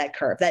this side of that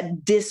curve,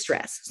 that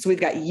distress. So we've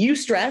got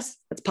eustress,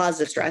 that's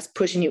positive stress,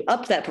 pushing you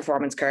up that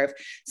performance curve.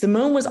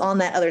 Simone was on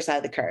that other side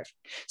of the curve.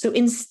 So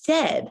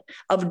instead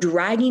of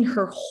dragging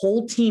her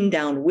whole team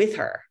down with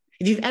her,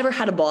 if you've ever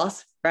had a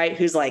boss, right,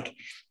 who's like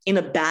in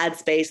a bad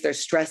space, they're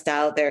stressed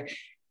out,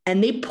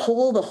 and they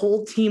pull the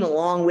whole team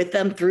along with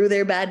them through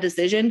their bad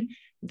decision,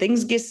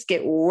 things just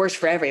get worse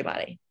for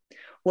everybody.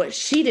 What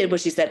she did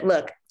was she said,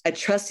 look, I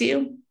trust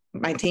you,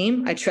 my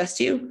team, I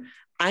trust you.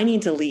 I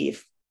need to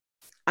leave.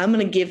 I'm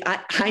going to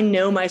I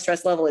know my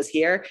stress level is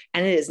here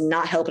and it is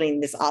not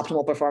helping this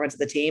optimal performance of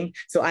the team.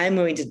 So I'm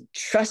going to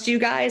trust you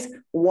guys,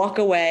 walk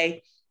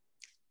away.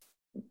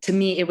 To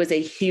me, it was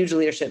a huge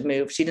leadership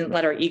move. She didn't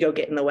let her ego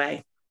get in the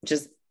way, which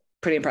is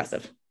pretty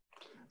impressive.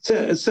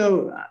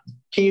 So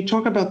can you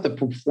talk about the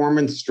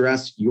performance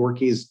stress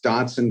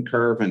Yerkes-Dodson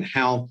curve and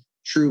how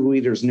true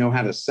leaders know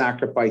how to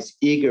sacrifice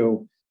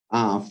ego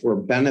for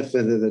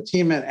benefit of the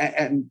team?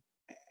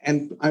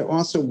 And I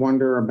also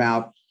wonder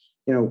about,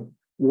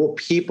 will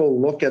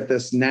people look at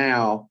this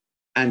now,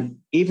 and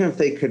even if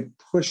they could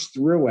push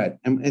through it,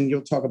 and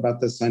you'll talk about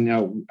this, I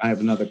know I have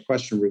another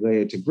question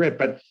related to grit,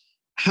 but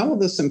how will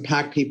this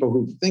impact people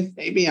who think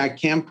maybe I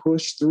can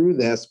push through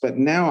this, but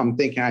now I'm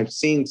thinking I've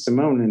seen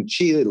Simone and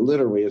she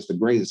literally is the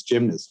greatest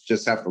gymnast,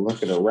 just have to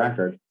look at her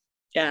record.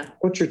 Yeah.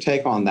 What's your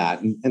take on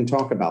that and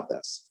talk about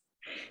this?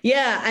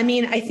 Yeah. I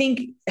mean, I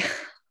think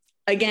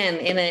again,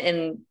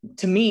 in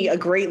to me, a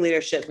great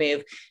leadership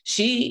move,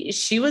 she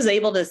was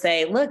able to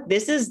say, look,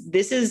 this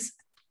is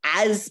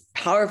as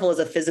powerful as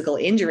a physical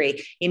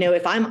injury.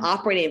 If I'm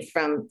operating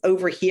from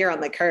over here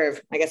on the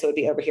curve, I guess it would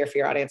be over here for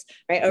your audience,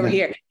 right? Over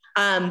here.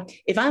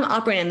 If I'm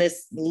operating on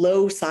this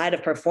low side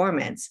of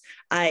performance,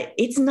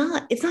 it's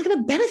not going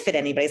to benefit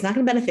anybody. It's not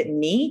going to benefit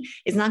me.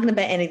 It's not going to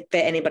benefit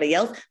anybody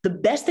else. The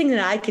best thing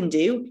that I can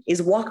do is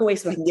walk away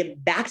so I can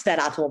get back to that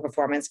optimal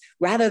performance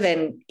rather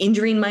than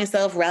injuring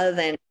myself, rather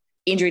than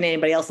injuring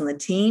anybody else on the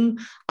team,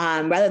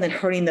 rather than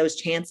hurting those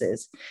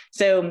chances.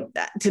 So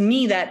to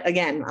me, that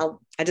again,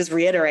 I just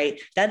reiterate,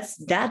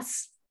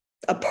 that's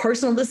a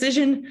personal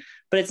decision,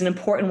 but it's an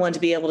important one to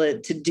be able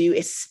to do,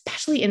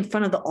 especially in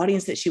front of the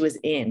audience that she was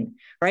in,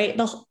 right?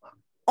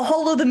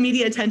 All of the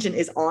media attention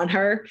is on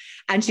her.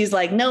 And she's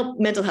like, nope,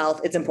 mental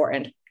health, it's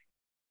important.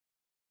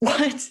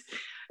 What?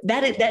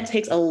 That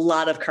takes a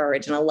lot of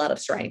courage and a lot of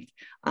strength.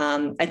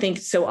 I think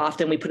so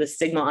often we put a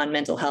stigma on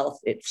mental health.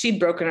 If she'd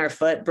broken her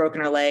foot,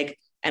 broken her leg,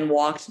 and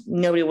walked,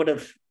 nobody would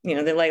have,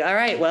 they're like, all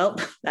right, well,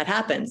 that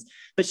happens.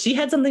 But she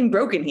had something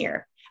broken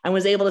here and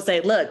was able to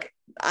say, look,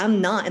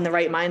 I'm not in the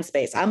right mind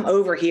space. I'm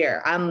over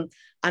here. I'm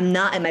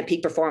not in my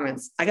peak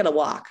performance. I got to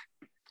walk.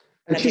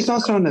 And she's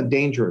also in a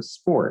dangerous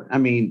sport. I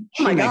mean,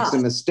 she makes a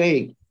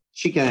mistake,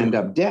 she can end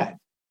up dead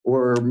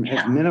or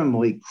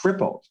minimally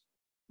crippled.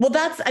 Well,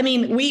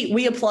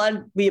 we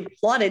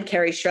applauded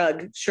Carrie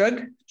Shrug.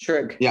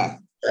 Yeah.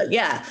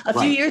 A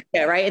few years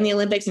ago, right, in the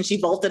Olympics, and she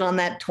vaulted on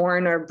that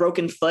torn or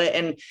broken foot,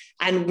 and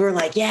we're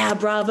like, yeah,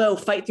 bravo,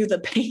 fight through the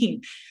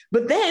pain.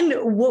 But then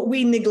what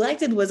we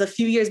neglected was a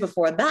few years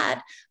before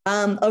that,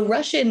 a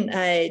Russian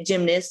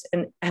gymnast,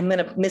 and I'm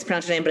going to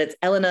mispronounce her name, but it's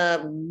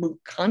Elena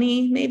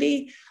Mukhani,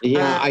 maybe.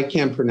 Yeah, I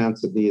can't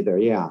pronounce it either.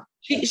 Yeah,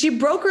 she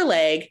broke her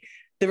leg.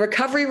 The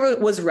recovery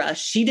was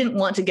rushed. She didn't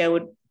want to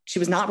go. She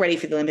was not ready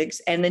for the Olympics,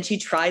 and then she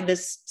tried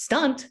this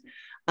stunt.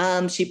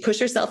 She pushed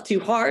herself too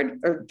hard,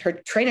 or her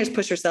trainers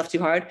pushed herself too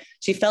hard.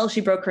 She fell,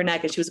 she broke her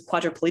neck, and she was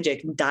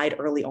quadriplegic and died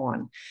early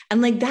on.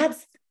 And like,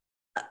 that's,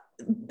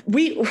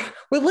 we're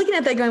looking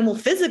at that going, well,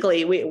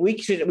 physically we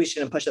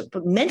shouldn't push them,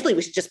 but mentally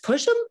we should just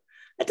push them.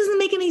 That doesn't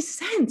make any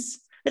sense.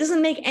 That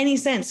doesn't make any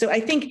sense. So I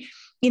think,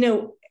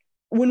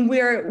 when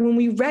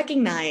we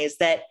recognize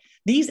that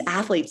these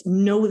athletes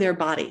know their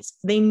bodies,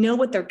 they know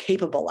what they're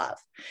capable of.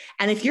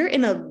 And if you're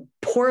in a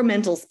poor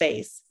mental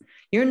space,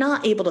 you're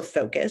not able to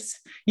focus.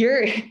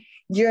 If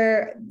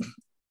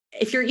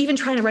you're even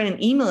trying to write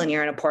an email and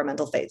you're in a poor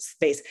mental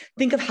space,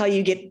 think of how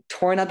you get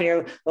torn up and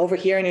you're over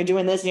here and you're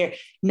doing this and you're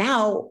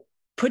now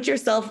put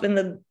yourself in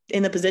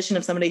the position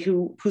of somebody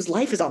whose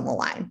life is on the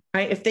line,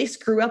 right? If they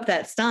screw up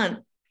that stunt,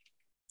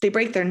 they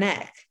break their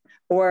neck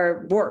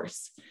or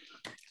worse.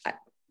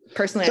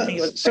 Personally, I think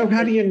it was. So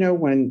how do you know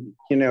when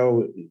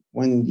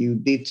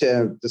you need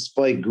to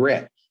display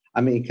grit?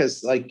 I mean,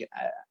 because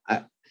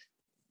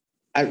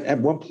at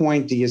what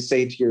point do you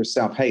say to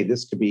yourself, hey,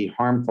 this could be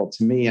harmful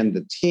to me and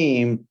the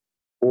team,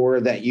 or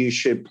that you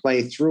should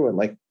play through it?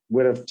 Like,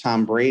 what if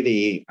Tom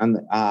Brady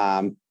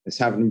is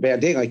having a bad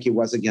day like he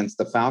was against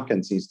the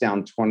Falcons? He's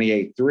down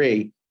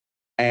 28-3,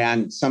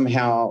 and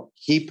somehow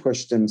he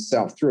pushed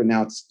himself through.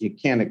 Now, you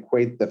can't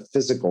equate the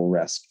physical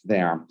risk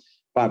there.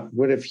 But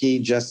what if he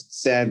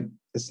just said,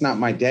 it's not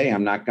my day,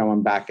 I'm not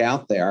going back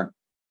out there?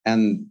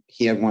 And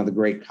he had one of the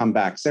great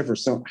comebacks ever.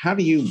 So how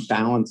do you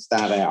balance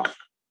that out?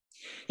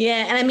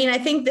 Yeah. And I mean, I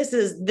think this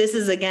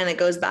is, again, it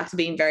goes back to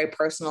being very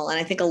personal. And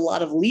I think a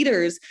lot of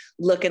leaders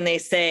look and they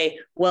say,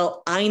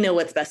 well, I know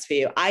what's best for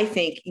you. I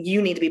think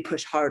you need to be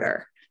pushed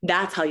harder.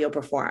 That's how you'll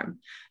perform.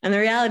 And the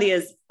reality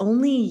is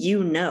only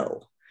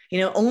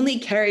only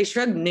Carrie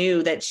Shrug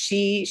knew that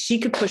she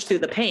could push through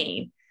the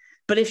pain.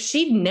 But if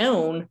she'd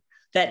known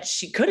that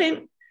she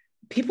couldn't,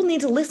 people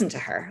need to listen to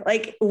her.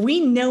 Like, we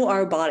know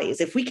our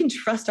bodies. If we can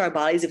trust our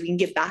bodies, if we can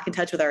get back in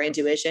touch with our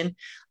intuition,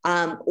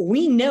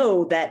 we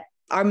know that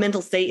our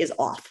mental state is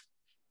off.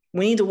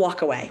 We need to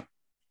walk away.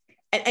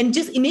 And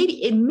just, it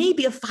may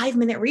be a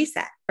 5-minute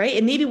reset, right?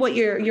 It may be what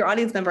your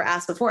audience member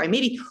asked before, and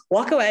maybe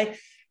walk away.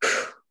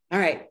 All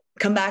right,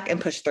 come back and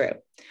push through.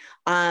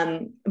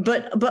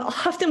 But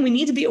often we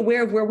need to be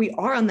aware of where we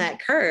are on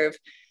that curve,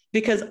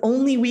 because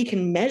only we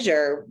can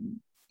measure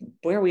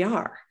where we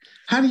are.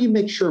 How do you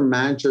make sure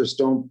managers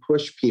don't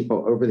push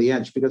people over the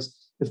edge? Because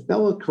if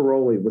Bella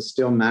Caroli was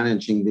still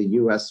managing the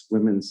U.S.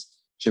 women's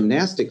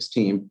gymnastics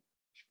team,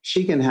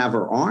 she can have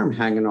her arm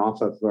hanging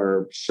off of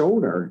her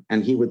shoulder,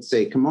 and he would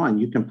say, come on,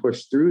 you can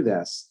push through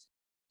this.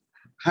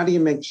 How do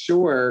you make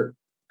sure,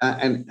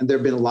 and there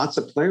have been lots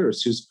of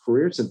players whose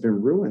careers have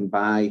been ruined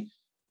by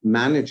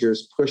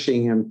managers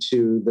pushing them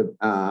to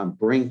the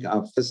brink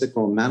of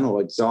physical and mental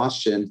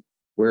exhaustion,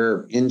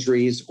 where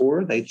injuries,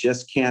 or they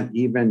just can't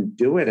even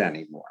do it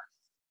anymore.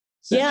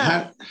 So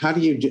how do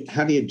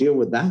you deal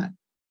with that?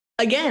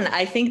 Again,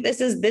 I think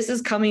this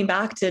is coming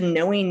back to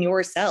knowing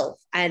yourself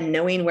and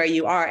knowing where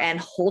you are and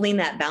holding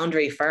that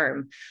boundary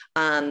firm.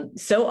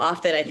 So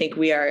often I think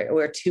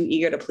we're too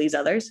eager to please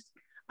others.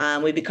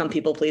 We become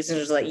people pleasers, and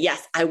just like,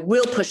 yes, I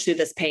will push through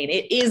this pain.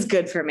 It is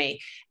good for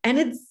me. And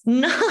it's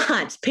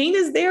not. Pain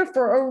is there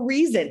for a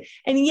reason.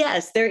 And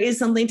yes, there is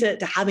something to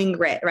having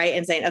grit, right?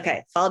 And saying,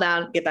 okay, fall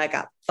down, get back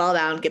up, fall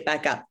down, get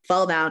back up,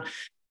 fall down.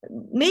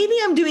 Maybe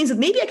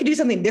I could do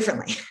something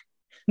differently.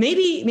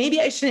 Maybe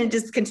I shouldn't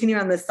just continue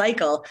on this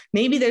cycle.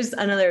 Maybe there's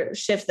another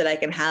shift that I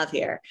can have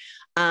here.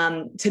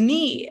 To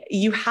me,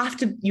 you have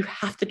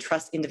to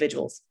trust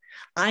individuals.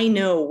 I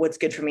know what's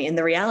good for me. And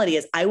the reality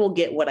is I will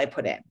get what I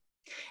put in.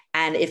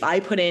 And if I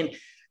put in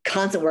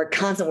constant work,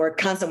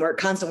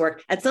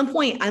 at some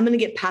point, I'm going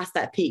to get past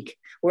that peak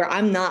where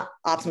I'm not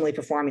optimally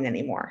performing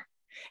anymore.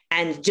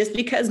 And just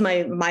because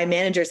my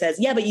manager says,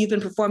 yeah, but you've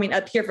been performing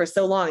up here for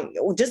so long,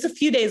 just a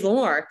few days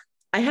more,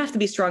 I have to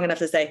be strong enough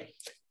to say,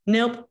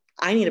 nope,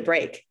 I need a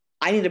break.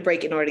 I need a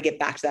break in order to get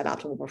back to that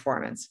optimal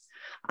performance.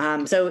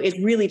 So it's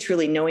really,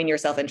 truly knowing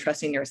yourself and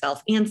trusting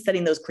yourself and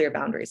setting those clear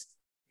boundaries.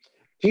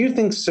 Do you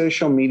think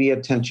social media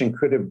attention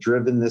could have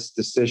driven this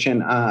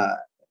decision?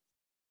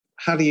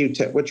 How do you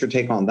what's your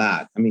take on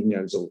that? I mean,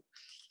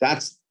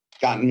 that's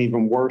gotten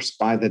even worse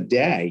by the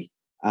day.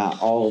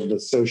 all of the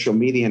social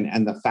media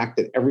and the fact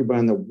that everybody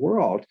in the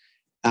world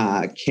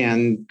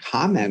can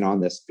comment on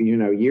this.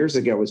 Years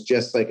ago, it was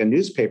just like a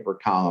newspaper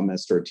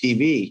columnist or a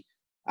TV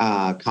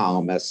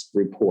columnist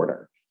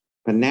reporter.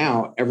 But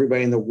now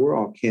everybody in the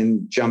world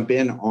can jump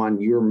in on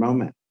your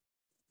moment.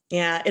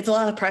 Yeah, it's a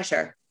lot of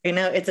pressure.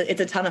 It's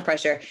a ton of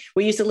pressure.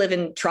 We used to live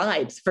in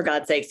tribes, for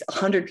God's sakes.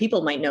 100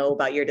 people might know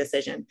about your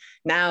decision.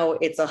 Now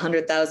it's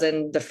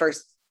 100,000 the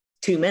first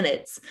 2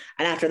 minutes.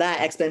 And after that,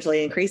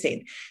 exponentially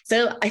increasing.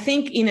 So I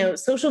think,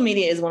 social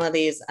media is one of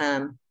these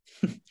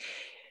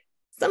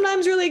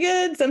sometimes really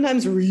good,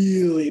 sometimes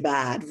really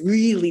bad,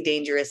 really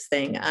dangerous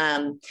thing.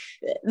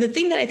 The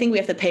thing that I think we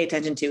have to pay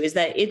attention to is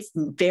that it's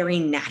very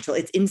natural.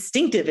 It's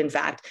instinctive, in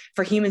fact,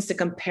 for humans to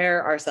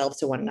compare ourselves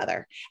to one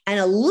another.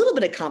 And a little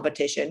bit of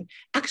competition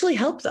actually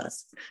helps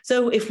us.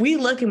 So if we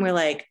look and we're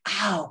like,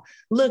 oh,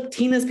 look,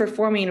 Tina's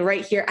performing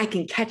right here, I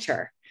can catch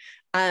her.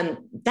 That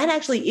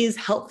actually is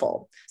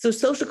helpful. So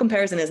social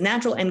comparison is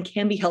natural and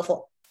can be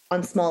helpful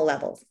on small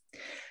levels.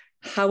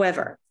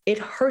 However, it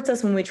hurts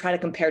us when we try to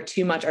compare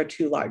too much or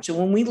too large. So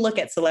when we look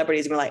at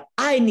celebrities and we're like,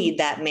 I need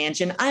that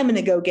mansion, I'm going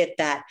to go get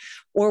that.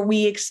 Or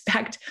we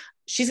expect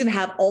she's going to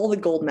have all the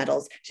gold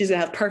medals. She's going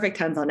to have perfect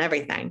tens on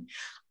everything.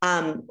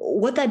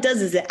 What that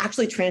does is it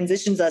actually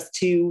transitions us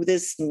to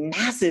this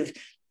massive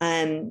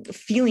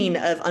feeling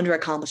of under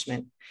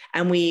accomplishment.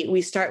 And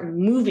we start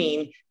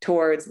moving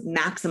towards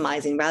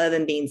maximizing rather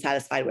than being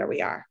satisfied where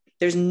we are.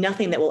 There's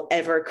nothing that will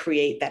ever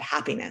create that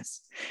happiness.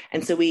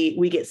 And so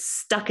we get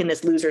stuck in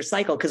this loser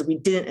cycle because we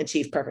didn't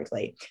achieve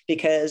perfectly,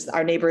 because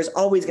our neighbor is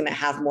always going to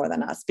have more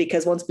than us,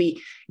 because once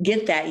we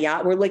get that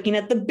yacht, we're looking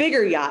at the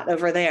bigger yacht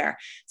over there.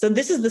 So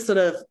this is the sort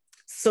of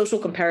social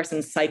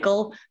comparison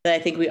cycle that I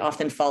think we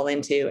often fall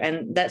into.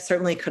 And that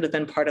certainly could have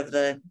been part of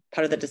the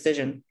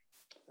decision.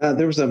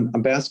 There was a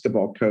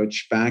basketball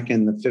coach back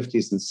in the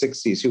 50s and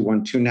 60s who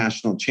won 2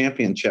 national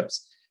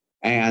championships.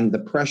 And the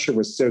pressure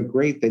was so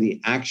great that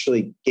he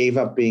actually gave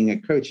up being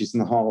a coach. He's in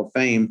the Hall of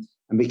Fame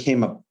and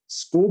became a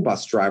school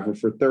bus driver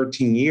for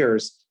 13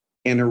 years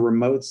in a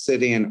remote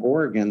city in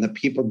Oregon that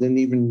people didn't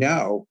even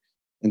know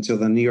until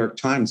the New York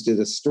Times did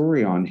a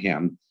story on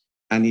him.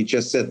 And he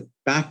just said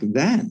back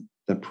then,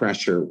 the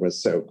pressure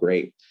was so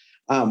great.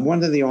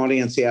 One of the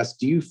audience asked,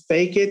 do you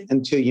fake it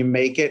until you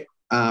make it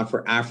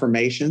for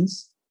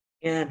affirmations?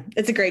 Yeah,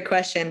 it's a great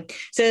question.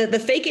 So the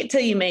fake it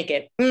till you make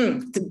it,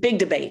 it's a big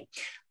debate.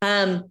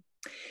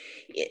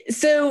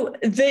 So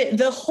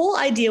the whole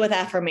idea with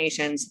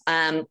affirmations,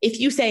 if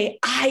you say,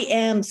 I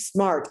am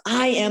smart,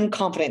 I am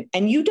confident,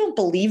 and you don't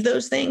believe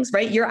those things,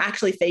 right? You're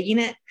actually faking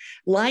it.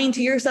 Lying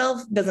to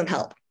yourself doesn't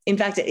help. In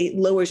fact, it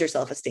lowers your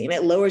self-esteem.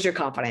 It lowers your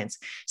confidence.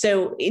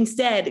 So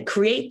instead,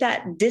 create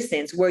that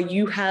distance where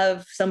you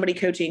have somebody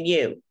coaching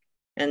you,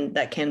 and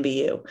that can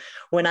be you.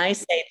 When I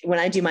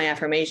do my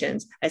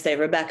affirmations, I say,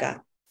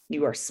 Rebecca,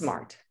 you are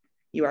smart.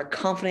 You are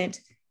confident.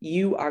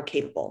 You are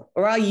capable.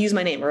 Or I'll use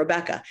my name,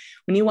 Rebecca.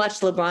 When you watch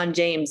LeBron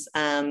James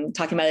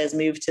talking about his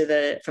move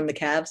from the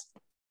Cavs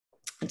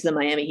to the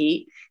Miami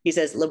Heat, he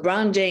says,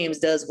 LeBron James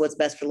does what's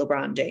best for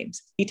LeBron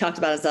James. He talked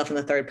about himself in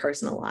the third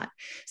person a lot.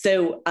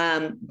 So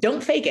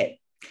don't fake it.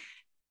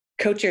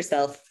 Coach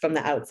yourself from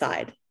the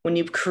outside. When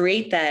you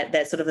create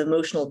that sort of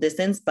emotional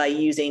distance by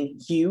using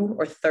you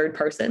or third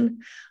person,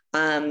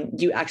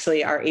 you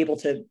actually are able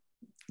to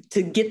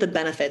get the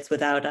benefits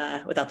without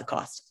the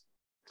cost.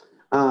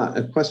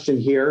 A question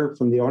here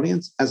from the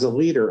audience. As a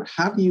leader,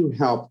 how do you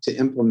help to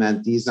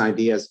implement these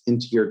ideas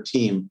into your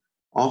team?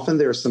 Often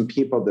there are some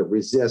people that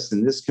resist,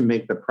 and this can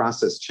make the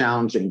process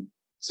challenging.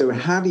 So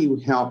how do you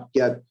help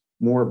get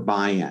more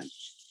buy-in?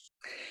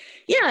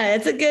 Yeah,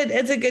 it's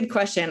a good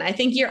question. I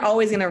think you're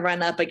always going to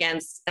run up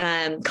against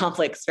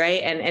conflicts,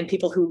 right? And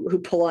people who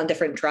pull on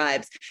different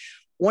tribes.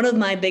 One of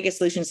my biggest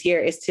solutions here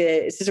is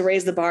to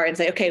raise the bar and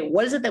say, okay,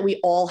 what is it that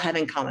we all have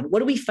in common? What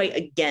do we fight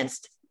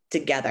against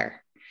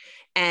together?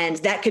 And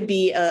that could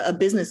be a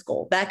business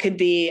goal. That could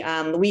be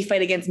we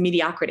fight against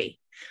mediocrity.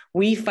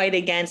 We fight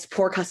against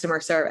poor customer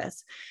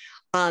service.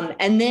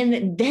 And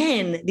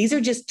then these are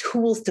just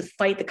tools to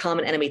fight the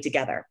common enemy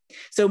together.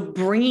 So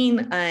bringing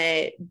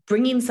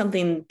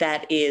something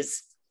that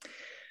is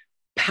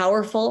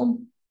powerful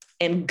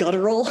and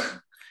guttural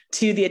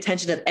to the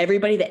attention of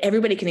everybody, that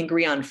everybody can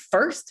agree on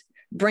first,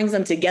 brings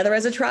them together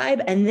as a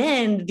tribe. And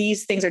then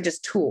these things are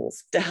just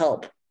tools to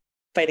help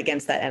fight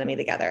against that enemy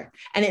together.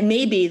 And it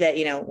may be that,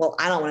 well,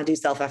 I don't want to do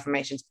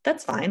self-affirmations.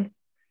 That's fine.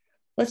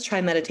 Let's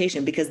try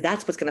meditation, because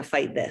that's what's going to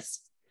fight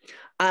this.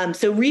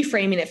 So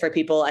reframing it for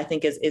people, I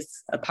think,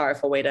 is a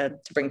powerful way to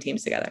bring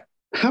teams together.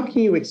 How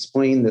can you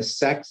explain the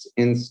sex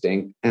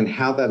instinct and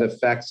how that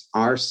affects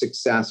our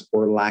success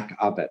or lack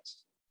of it?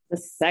 The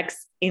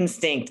sex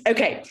instinct.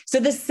 Okay. So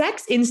the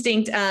sex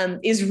instinct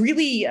is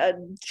really a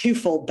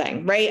twofold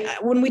thing, right?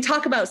 When we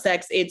talk about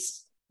sex,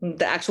 it's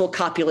the actual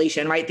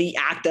copulation, right? The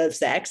act of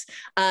sex.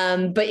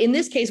 But in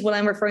this case, what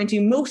I'm referring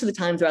to most of the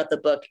time throughout the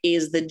book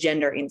is the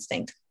gender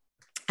instinct.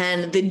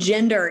 And the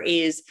gender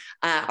is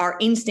our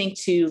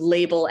instinct to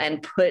label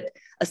and put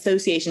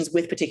associations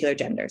with particular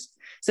genders.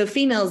 So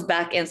females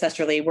back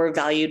ancestrally were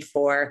valued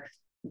for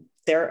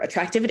their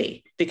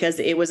attractivity because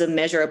it was a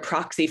measure, a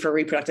proxy for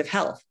reproductive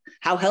health.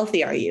 How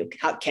healthy are you?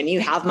 How can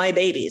you have my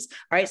babies?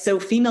 All right. So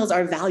females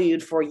are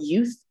valued for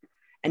youth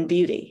and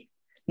beauty.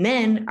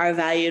 Men are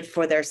valued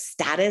for their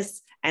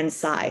status and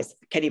size.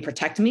 Can you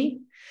protect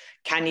me?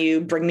 Can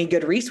you bring me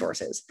good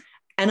resources?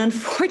 And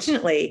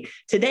unfortunately,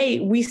 today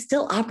we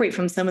still operate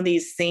from some of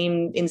these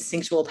same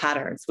instinctual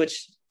patterns,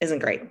 which isn't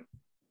great.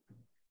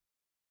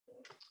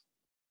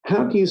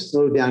 How do you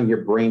slow down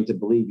your brain to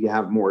believe you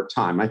have more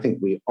time? I think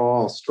we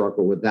all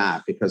struggle with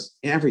that because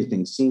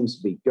everything seems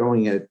to be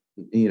going at,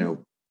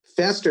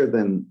 faster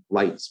than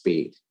light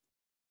speed.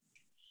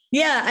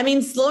 Yeah, I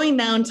mean, slowing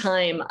down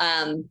time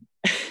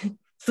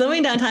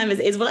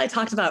is what I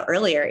talked about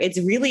earlier. It's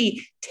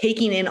really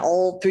taking in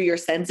all through your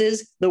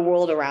senses, the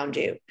world around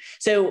you.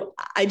 So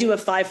I do a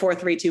 5, 4,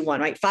 3, 2,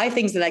 1, right? 5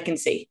 things that I can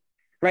see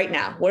right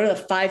now. What are the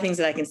 5 things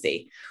that I can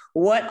see?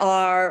 What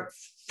are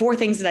 4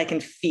 things that I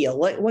can feel?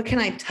 What can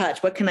I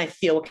touch? What can I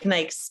feel? What can I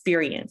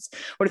experience?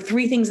 What are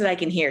 3 things that I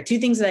can hear? 2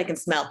 things that I can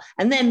smell?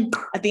 And then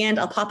at the end,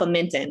 I'll pop a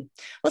mint in.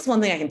 What's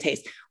 1 thing I can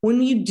taste?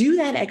 When you do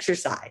that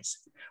exercise,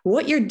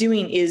 what you're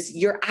doing is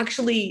you're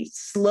actually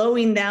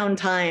slowing down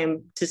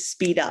time to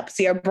speed up.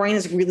 See, our brain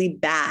is really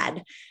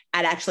bad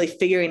at actually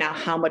figuring out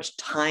how much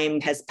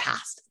time has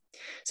passed.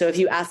 So if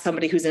you ask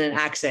somebody who's in an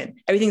accident,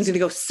 everything's going to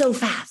go so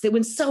fast. It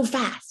went so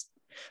fast.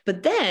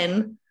 But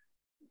then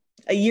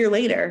a year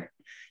later,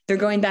 they're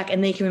going back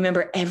and they can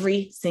remember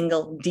every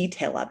single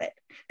detail of it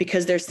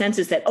because their sense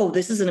is that, oh,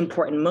 this is an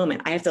important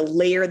moment. I have to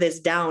layer this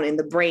down in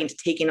the brain to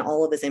take in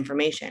all of this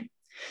information.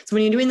 So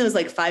when you're doing those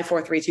like 5,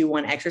 4, 3, 2,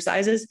 1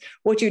 exercises,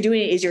 what you're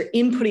doing is you're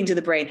inputting to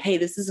the brain, hey,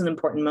 this is an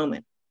important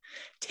moment.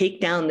 Take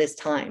down this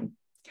time.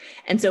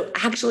 And so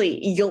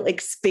actually you'll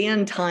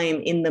expand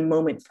time in the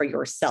moment for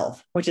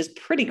yourself, which is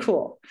pretty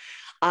cool.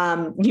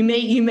 You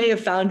may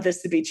have found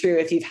this to be true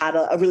if you've had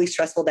a really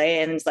stressful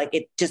day and it's like,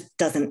 it just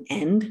doesn't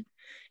end.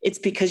 It's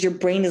because your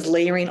brain is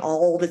layering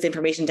all this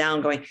information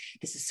down going,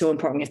 this is so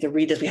important. We have to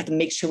read this. We have to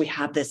make sure we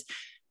have this.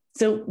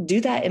 So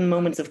do that in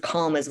moments of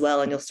calm as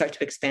well, and you'll start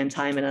to expand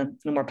time in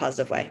a more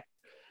positive way.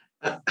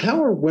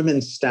 How are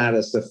women's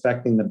status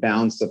affecting the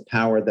balance of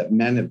power that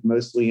men have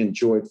mostly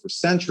enjoyed for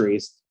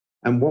centuries?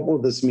 And what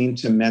will this mean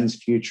to men's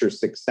future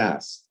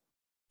success?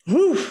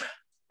 Whew.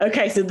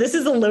 Okay, so this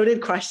is a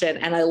loaded question,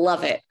 and I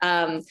love it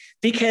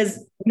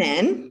because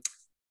men,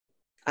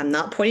 I'm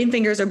not pointing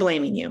fingers or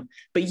blaming you,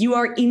 but you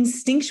are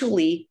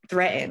instinctually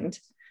threatened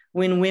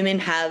when women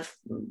have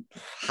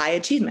high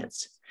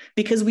achievements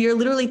because we are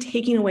literally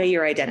taking away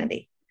your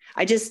identity.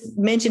 I just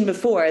mentioned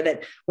before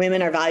that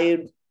women are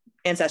valued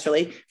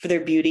ancestrally for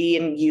their beauty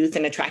and youth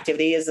and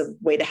attractivity as a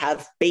way to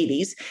have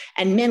babies,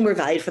 and men were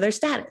valued for their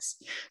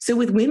status. So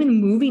with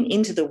women moving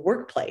into the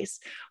workplace,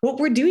 what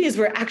we're doing is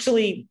we're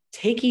actually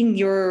taking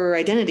your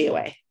identity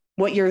away,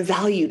 what you're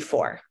valued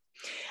for.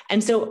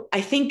 And so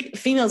I think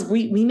females,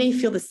 we may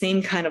feel the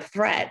same kind of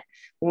threat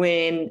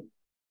when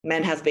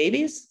men have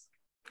babies,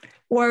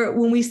 or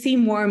when we see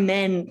more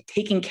men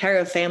taking care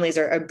of families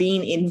or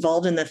being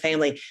involved in the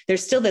family.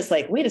 There's still this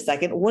like, wait a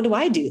second, what do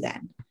I do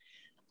then?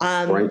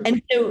 Right.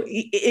 And so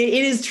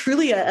it is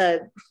truly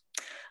a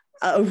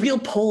real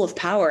pull of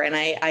power. And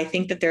I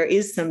think that there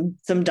is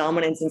some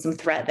dominance and some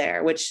threat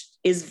there, which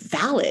is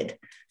valid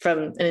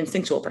from an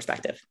instinctual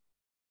perspective.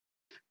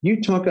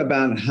 You talk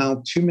about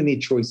how too many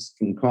choices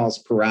can cause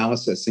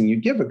paralysis, and you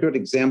give a good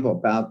example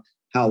about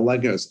how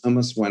Legos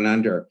almost went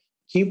under.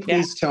 Can you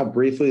please tell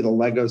briefly the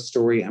Lego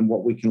story and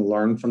what we can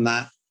learn from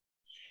that?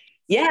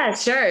 Yeah,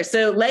 sure.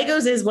 So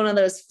Legos is one of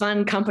those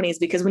fun companies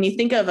because when you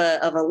think of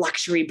a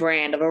luxury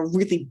brand, of a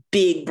really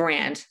big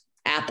brand,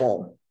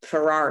 Apple,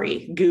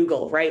 Ferrari,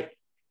 Google, right?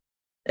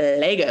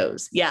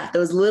 Legos. Yeah,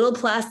 those little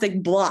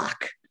plastic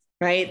block,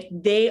 right?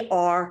 They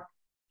are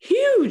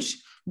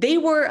huge. They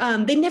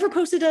never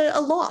posted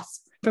a loss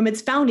from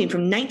its founding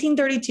from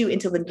 1932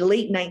 until the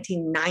late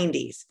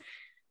 1990s.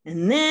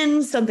 And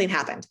then something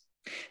happened.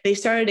 They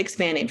started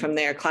expanding from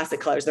their classic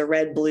colors, the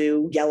red,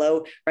 blue,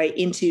 yellow, right,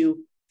 into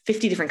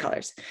 50 different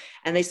colors.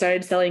 And they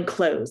started selling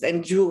clothes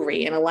and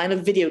jewelry and a line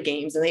of video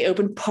games, and they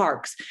opened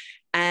parks.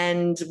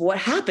 And what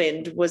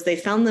happened was they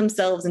found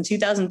themselves in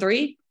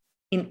 2003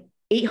 in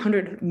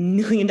 $800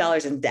 million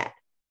in debt.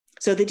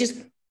 So they just,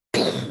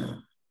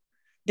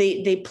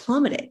 they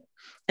plummeted.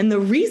 And the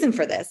reason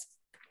for this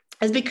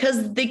is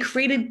because they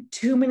created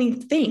too many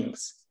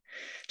things.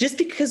 Just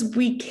because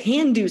we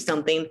can do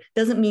something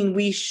doesn't mean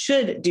we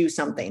should do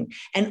something.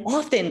 And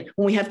often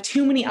when we have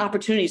too many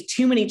opportunities,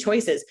 too many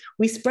choices,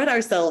 we spread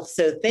ourselves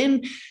so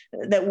thin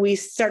that we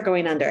start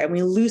going under and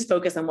we lose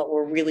focus on what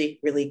we're really,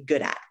 really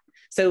good at.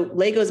 So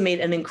Legos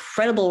made an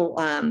incredible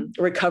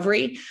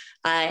recovery.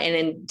 And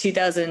in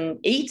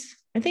 2008,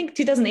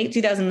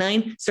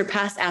 2009,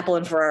 surpassed Apple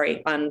and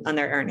Ferrari on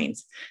their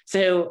earnings.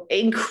 So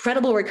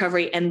incredible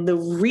recovery. And the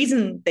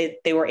reason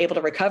they were able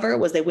to recover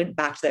was they went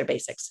back to their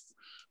basics.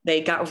 They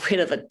got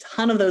rid of a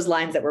ton of those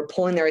lines that were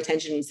pulling their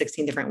attention in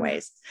 16 different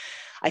ways.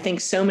 I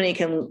think so many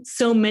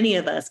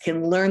of us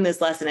can learn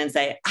this lesson and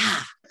say,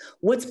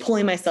 what's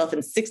pulling myself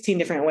in 16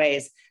 different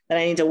ways that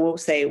I need to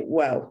say,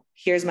 whoa,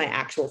 here's my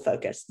actual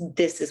focus.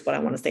 This is what I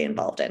want to stay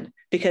involved in,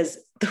 because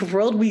the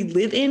world we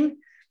live in,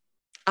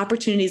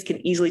 opportunities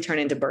can easily turn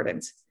into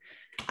burdens.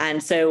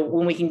 And so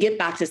when we can get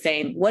back to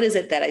saying, what is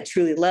it that I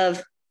truly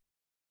love?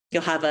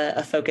 You'll have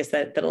a focus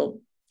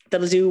that'll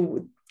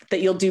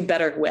you'll do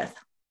better with.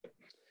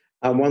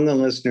 One of the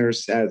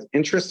listeners says,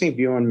 interesting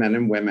view on men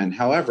and women.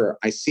 However,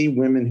 I see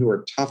women who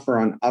are tougher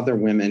on other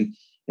women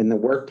in the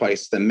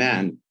workplace than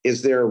men.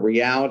 Is there a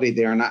reality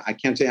there? And I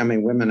can't tell you how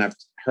many women I've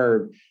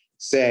heard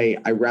say,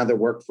 I'd rather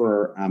work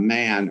for a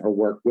man or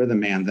work with a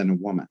man than a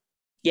woman.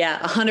 Yeah,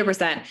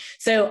 100%.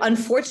 So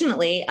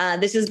unfortunately,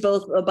 this is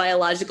both a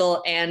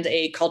biological and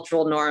a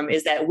cultural norm,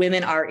 is that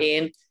women are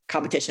in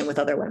competition with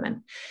other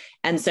women.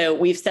 And so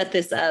we've set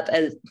this up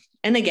as,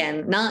 and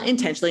again, not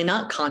intentionally,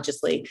 not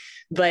consciously,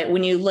 but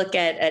when you look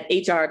at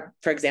HR,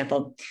 for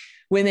example,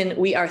 women,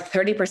 we are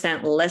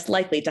 30% less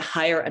likely to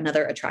hire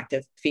another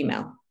attractive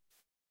female.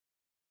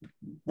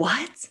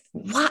 What?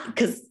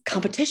 Because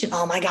competition.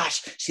 Oh my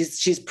gosh,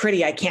 she's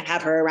pretty. I can't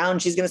have her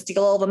around. She's going to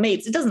steal all the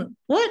mates. That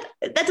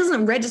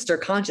doesn't register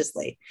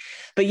consciously.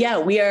 But yeah,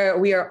 we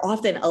are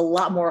often a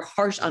lot more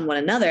harsh on one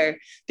another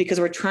because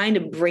we're trying to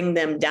bring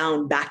them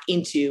down back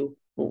into,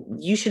 well,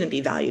 you shouldn't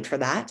be valued for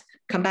that.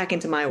 Come back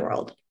into my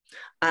world.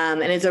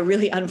 And it's a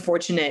really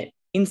unfortunate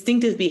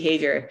instinctive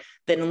behavior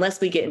that,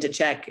 unless we get into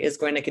check, is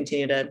going to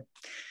continue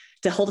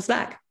to hold us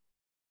back.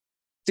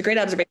 It's a great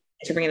observation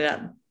for bringing it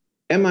up.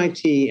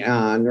 MIT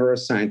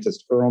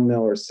neuroscientist Earl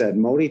Miller said,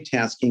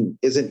 multitasking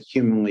isn't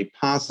humanly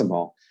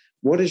possible.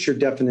 What is your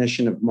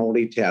definition of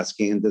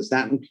multitasking? And does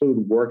that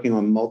include working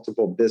on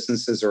multiple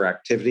businesses or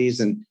activities?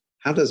 And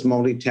how does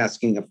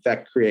multitasking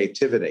affect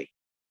creativity?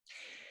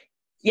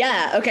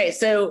 Yeah. Okay.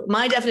 So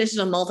my definition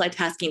of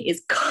multitasking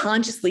is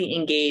consciously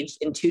engaged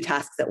in two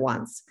tasks at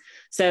once.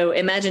 So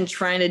imagine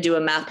trying to do a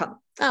math problem.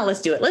 Oh,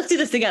 let's do it. Let's do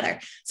this together.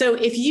 So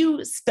if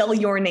you spell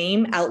your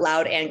name out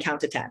loud and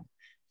count to 10,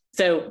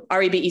 so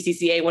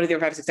REBECCA, 1, 2, 3, 4,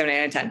 5, 6, 7, 8,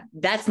 9, 10.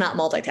 That's not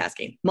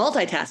multitasking.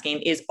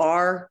 Multitasking is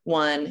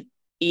R1,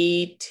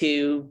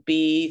 E2,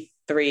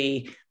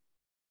 B3.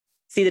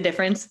 See the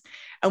difference?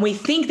 And we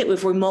think that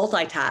if we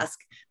multitask,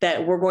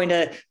 that we're going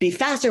to be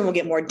faster and we'll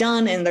get more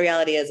done. And the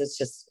reality is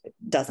it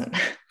doesn't.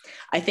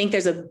 I think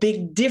there's a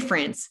big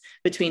difference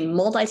between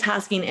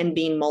multitasking and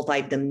being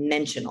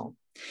multidimensional.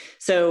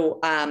 So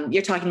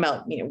you're talking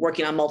about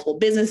working on multiple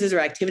businesses or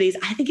activities.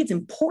 I think it's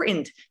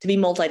important to be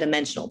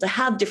multidimensional, to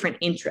have different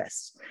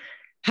interests.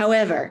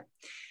 However,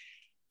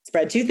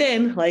 spread too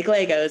thin like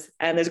Legos,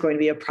 and there's going to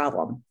be a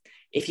problem.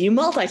 If you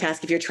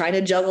multitask, if you're trying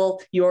to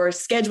juggle your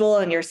schedule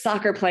and your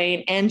soccer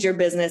playing and your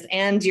business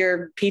and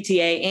your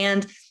PTA,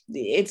 and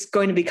it's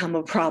going to become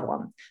a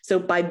problem. So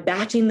by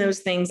batching those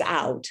things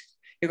out,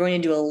 you're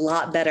going to do a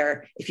lot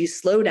better. If you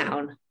slow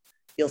down,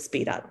 you'll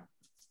speed up.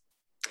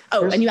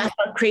 Oh, and you asked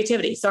about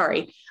creativity.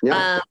 Sorry.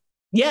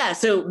 Yeah.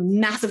 So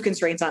massive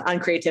constraints on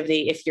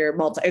creativity if you're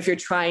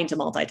trying to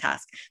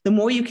multitask. The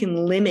more you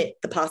can limit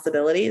the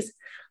possibilities,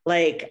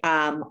 like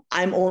I'm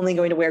only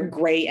going to wear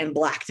gray and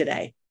black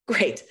today.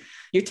 Great.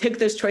 You took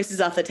those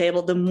choices off the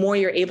table, the more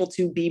you're able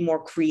to be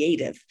more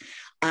creative.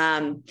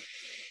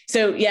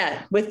 So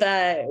yeah, with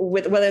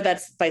whether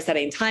that's by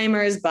setting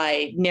timers,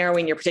 by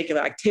narrowing your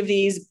particular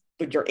activities,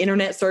 your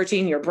internet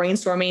searching, your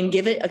brainstorming,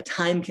 give it a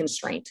time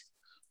constraint.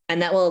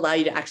 And that will allow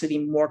you to actually be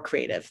more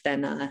creative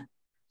than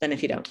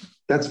if you don't.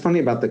 That's funny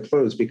about the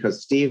clothes,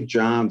 because Steve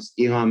Jobs,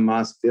 Elon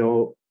Musk,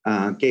 Bill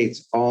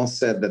Gates all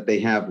said that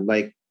they have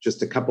like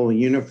just a couple of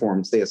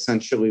uniforms they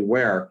essentially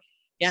wear,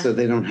 so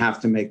they don't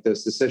have to make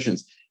those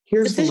decisions.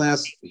 Here's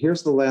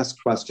the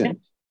last question. Okay.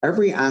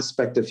 Every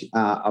aspect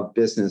of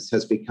business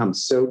has become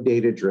so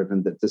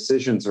data-driven that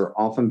decisions are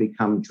often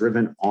become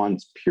driven on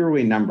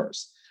purely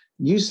numbers.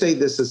 You say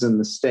this is a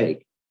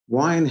mistake.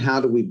 Why and how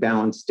do we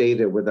balance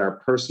data with our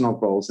personal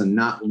goals and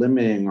not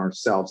limiting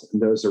ourselves and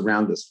those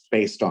around us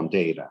based on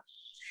data?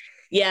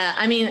 Yeah,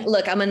 I mean,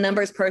 look, I'm a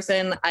numbers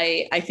person.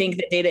 I think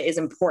that data is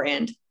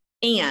important.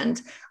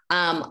 And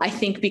I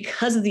think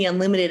because of the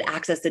unlimited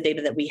access to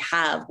data that we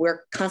have,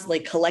 we're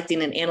constantly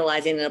collecting and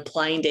analyzing and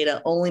applying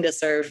data only to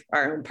serve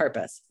our own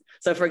purpose.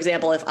 So for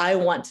example, if I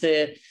want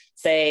to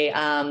say,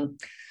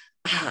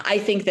 I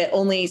think that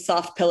only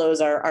soft pillows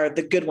are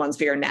the good ones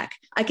for your neck,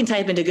 I can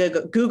type into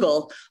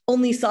Google,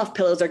 only soft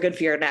pillows are good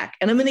for your neck.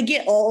 And I'm going to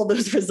get all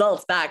those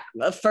results back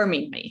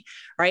affirming me,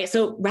 right?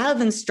 So rather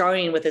than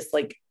starting with this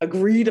like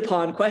agreed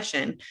upon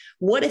question,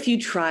 what if you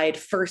tried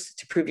first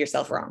to prove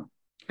yourself wrong,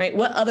 right?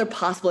 What other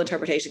possible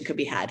interpretation could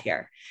be had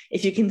here?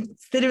 If you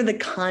consider the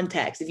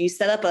context, if you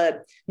set up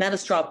not a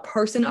straw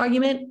person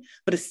argument,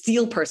 but a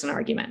steel person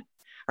argument,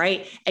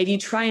 right? If you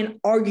try and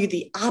argue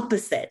the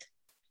opposite,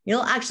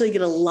 you'll actually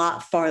get a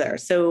lot farther.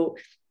 So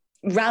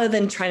rather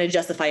than trying to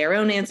justify your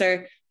own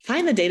answer,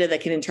 find the data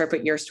that can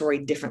interpret your story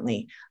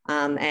differently.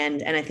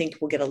 And I think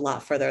we'll get a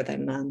lot further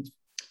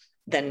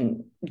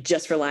than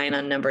just relying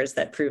on numbers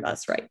that prove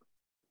us right.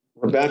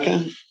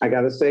 Rebecca, I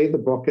got to say, the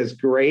book is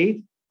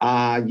great.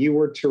 You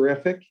were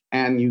terrific,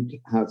 and you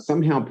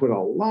somehow put a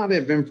lot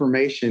of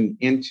information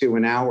into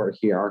an hour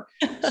here.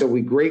 So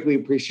we greatly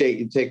appreciate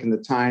you taking the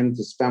time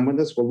to spend with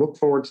us. We'll look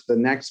forward to the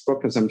next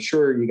book, because I'm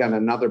sure you got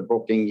another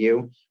book in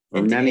you,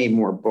 or many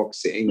more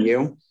books in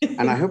you.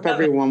 And I hope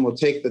everyone will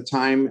take the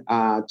time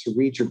to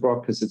read your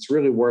book, because it's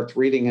really worth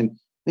reading. And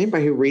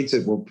anybody who reads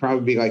it will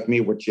probably be like me,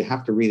 which you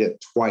have to read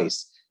it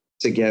twice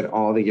to get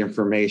all the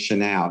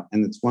information out.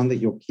 And it's one that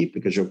you'll keep,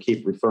 because you'll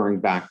keep referring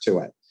back to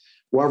it.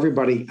 Well,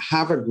 everybody,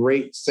 have a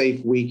great,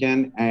 safe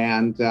weekend.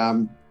 And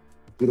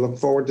we look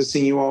forward to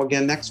seeing you all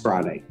again next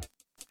Friday.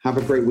 Have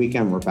a great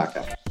weekend,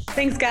 Rebecca.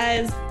 Thanks,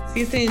 guys.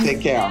 See you soon.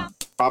 Take care.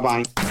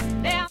 Bye-bye.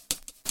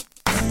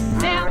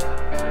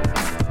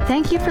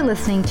 Thank you for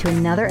listening to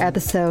another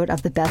episode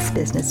of The Best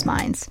Business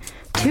Minds.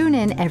 Tune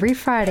in every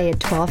Friday at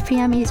 12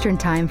 p.m. Eastern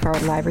Time for our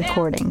live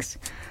recordings.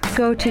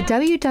 Go to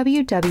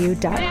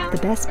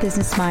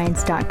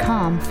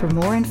www.thebestbusinessminds.com for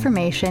more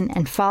information,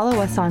 and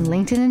follow us on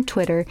LinkedIn and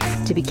Twitter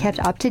to be kept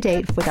up to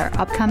date with our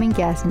upcoming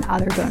guests and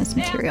other bonus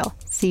material.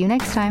 See you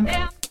next time.